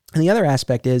 And the other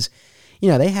aspect is,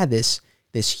 they had this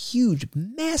huge,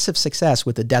 massive success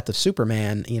with the death of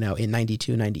Superman, in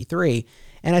 92, 93.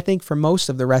 And I think for most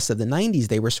of the rest of the 90s,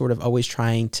 they were sort of always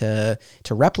trying to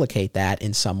replicate that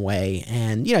in some way.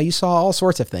 And, you saw all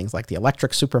sorts of things like the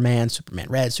Electric Superman, Superman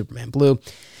Red, Superman Blue.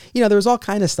 There was all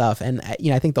kind of stuff. And,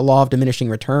 I think the law of diminishing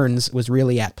returns was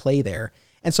really at play there.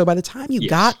 And so by the time you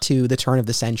got to the turn of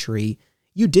the century,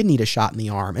 you did need a shot in the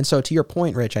arm. And so to your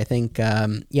point, Rich, I think,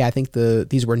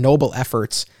 these were noble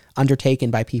efforts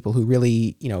undertaken by people who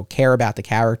really, care about the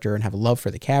character and have a love for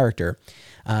the character.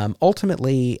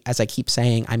 Ultimately, as I keep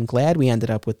saying, I'm glad we ended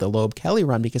up with the Loeb Kelly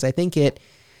run because I think it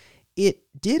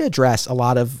did address a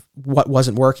lot of what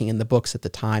wasn't working in the books at the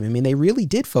time. I mean, they really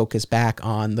did focus back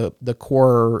on the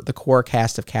core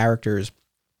cast of characters.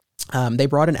 They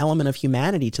brought an element of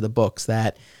humanity to the books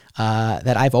that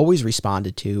I've always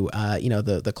responded to.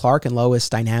 The Clark and Lois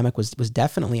dynamic was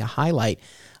definitely a highlight.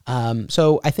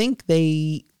 So I think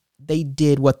they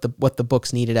did what the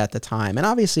books needed at the time. And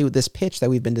obviously with this pitch that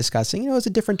we've been discussing, it was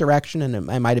a different direction and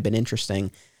it might have been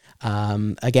interesting.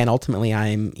 Again, ultimately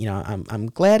I'm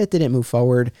glad it didn't move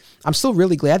forward. I'm still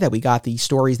really glad that we got the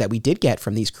stories that we did get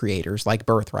from these creators like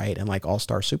Birthright and like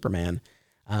All-Star Superman.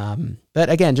 But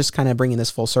again, just kind of bringing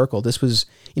this full circle, this was,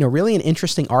 really an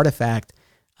interesting artifact,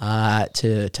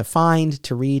 to find,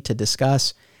 to read, to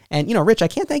discuss. And, Rich, I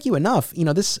can't thank you enough.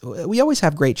 We always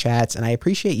have great chats and I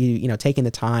appreciate you, taking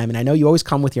the time. And I know you always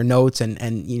come with your notes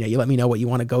and you let me know what you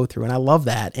want to go through. And I love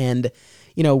that. And,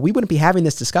 we wouldn't be having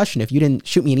this discussion if you didn't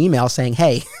shoot me an email saying,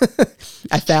 hey,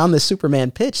 I found this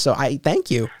Superman pitch. So I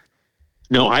thank you.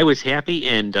 No, I was happy,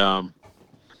 and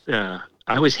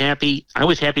I was happy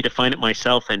to find it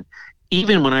myself. And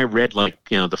even when I read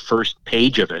the first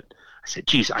page of it, I said,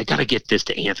 geez, I got to get this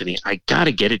to Anthony. I got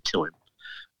to get it to him.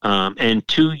 And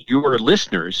to your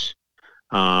listeners,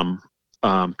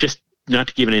 just not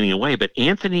to give anything away, but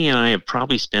Anthony and I have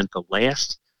probably spent the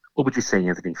last, what would you say,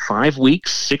 Anthony, 5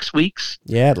 weeks, 6 weeks?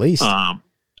 Yeah, at least.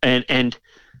 And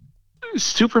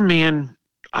Superman,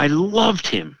 I loved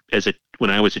him when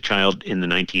I was a child in the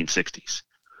 1960s.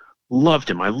 Loved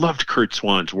him. I loved Curt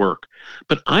Swan's work.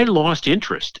 But I lost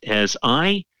interest as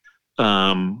I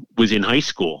was in high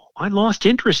school. I lost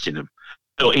interest in him.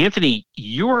 So, Anthony,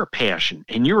 your passion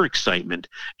and your excitement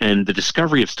and the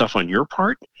discovery of stuff on your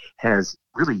part has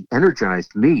really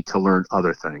energized me to learn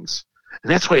other things.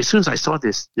 And that's why as soon as I saw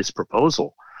this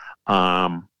proposal,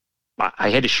 I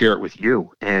had to share it with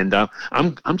you. And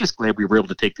I'm just glad we were able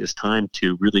to take this time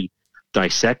to really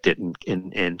dissect it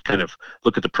and kind of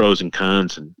look at the pros and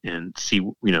cons and see,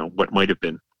 what might have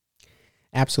been.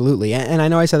 Absolutely. And I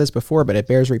know I said this before, but it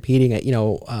bears repeating it.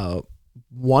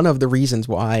 One of the reasons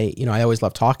why, I always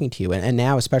love talking to you and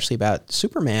now especially about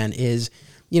Superman is,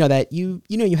 that you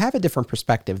have a different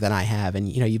perspective than I have. And,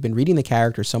 you've been reading the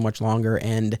character so much longer.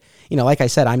 And, like I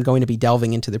said, I'm going to be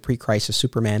delving into the pre-crisis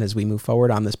Superman as we move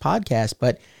forward on this podcast.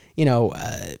 But,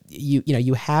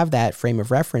 you have that frame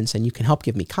of reference and you can help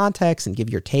give me context and give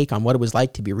your take on what it was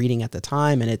like to be reading at the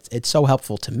time. And it's so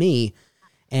helpful to me.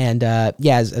 And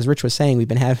as Rich was saying, we've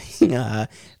been having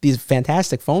these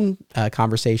fantastic phone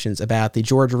conversations about the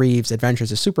George Reeves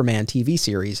Adventures of Superman TV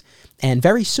series. And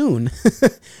very soon,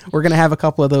 we're going to have a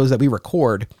couple of those that we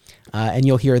record, and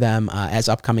you'll hear them as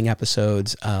upcoming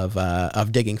episodes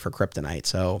of Digging for Kryptonite.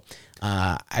 So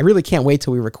I really can't wait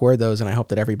till we record those, and I hope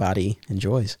that everybody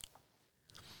enjoys.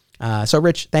 So,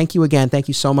 Rich, thank you again. Thank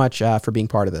you so much for being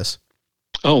part of this.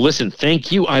 Oh, listen,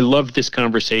 thank you. I loved this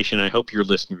conversation. I hope your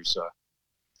listeners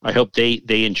I hope they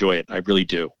enjoy it. I really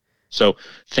do. So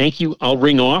thank you. I'll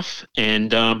ring off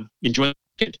and enjoy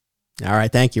it. All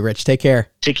right. Thank you, Rich. Take care.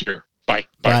 Take care. Bye.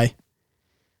 Bye.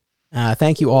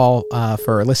 Thank you all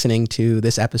for listening to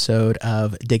this episode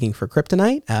of Digging for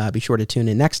Kryptonite. Be sure to tune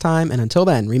in next time. And until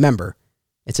then, remember,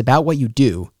 it's about what you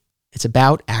do. It's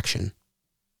about action.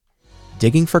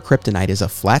 Digging for Kryptonite is a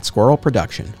Flat Squirrel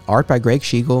production. Art by Greg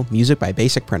Schiegel. Music by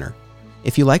Basic Printer.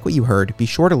 If you like what you heard, be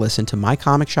sure to listen to My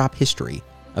Comic Shop History,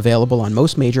 available on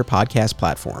most major podcast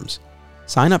platforms.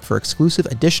 Sign up for exclusive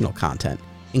additional content,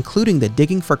 including the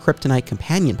Digging for Kryptonite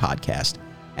companion podcast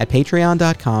at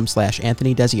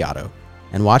patreon.com/Anthony Desiato,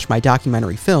 and watch my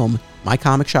documentary film, My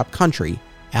Comic Shop Country,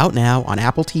 out now on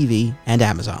Apple TV and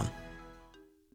Amazon.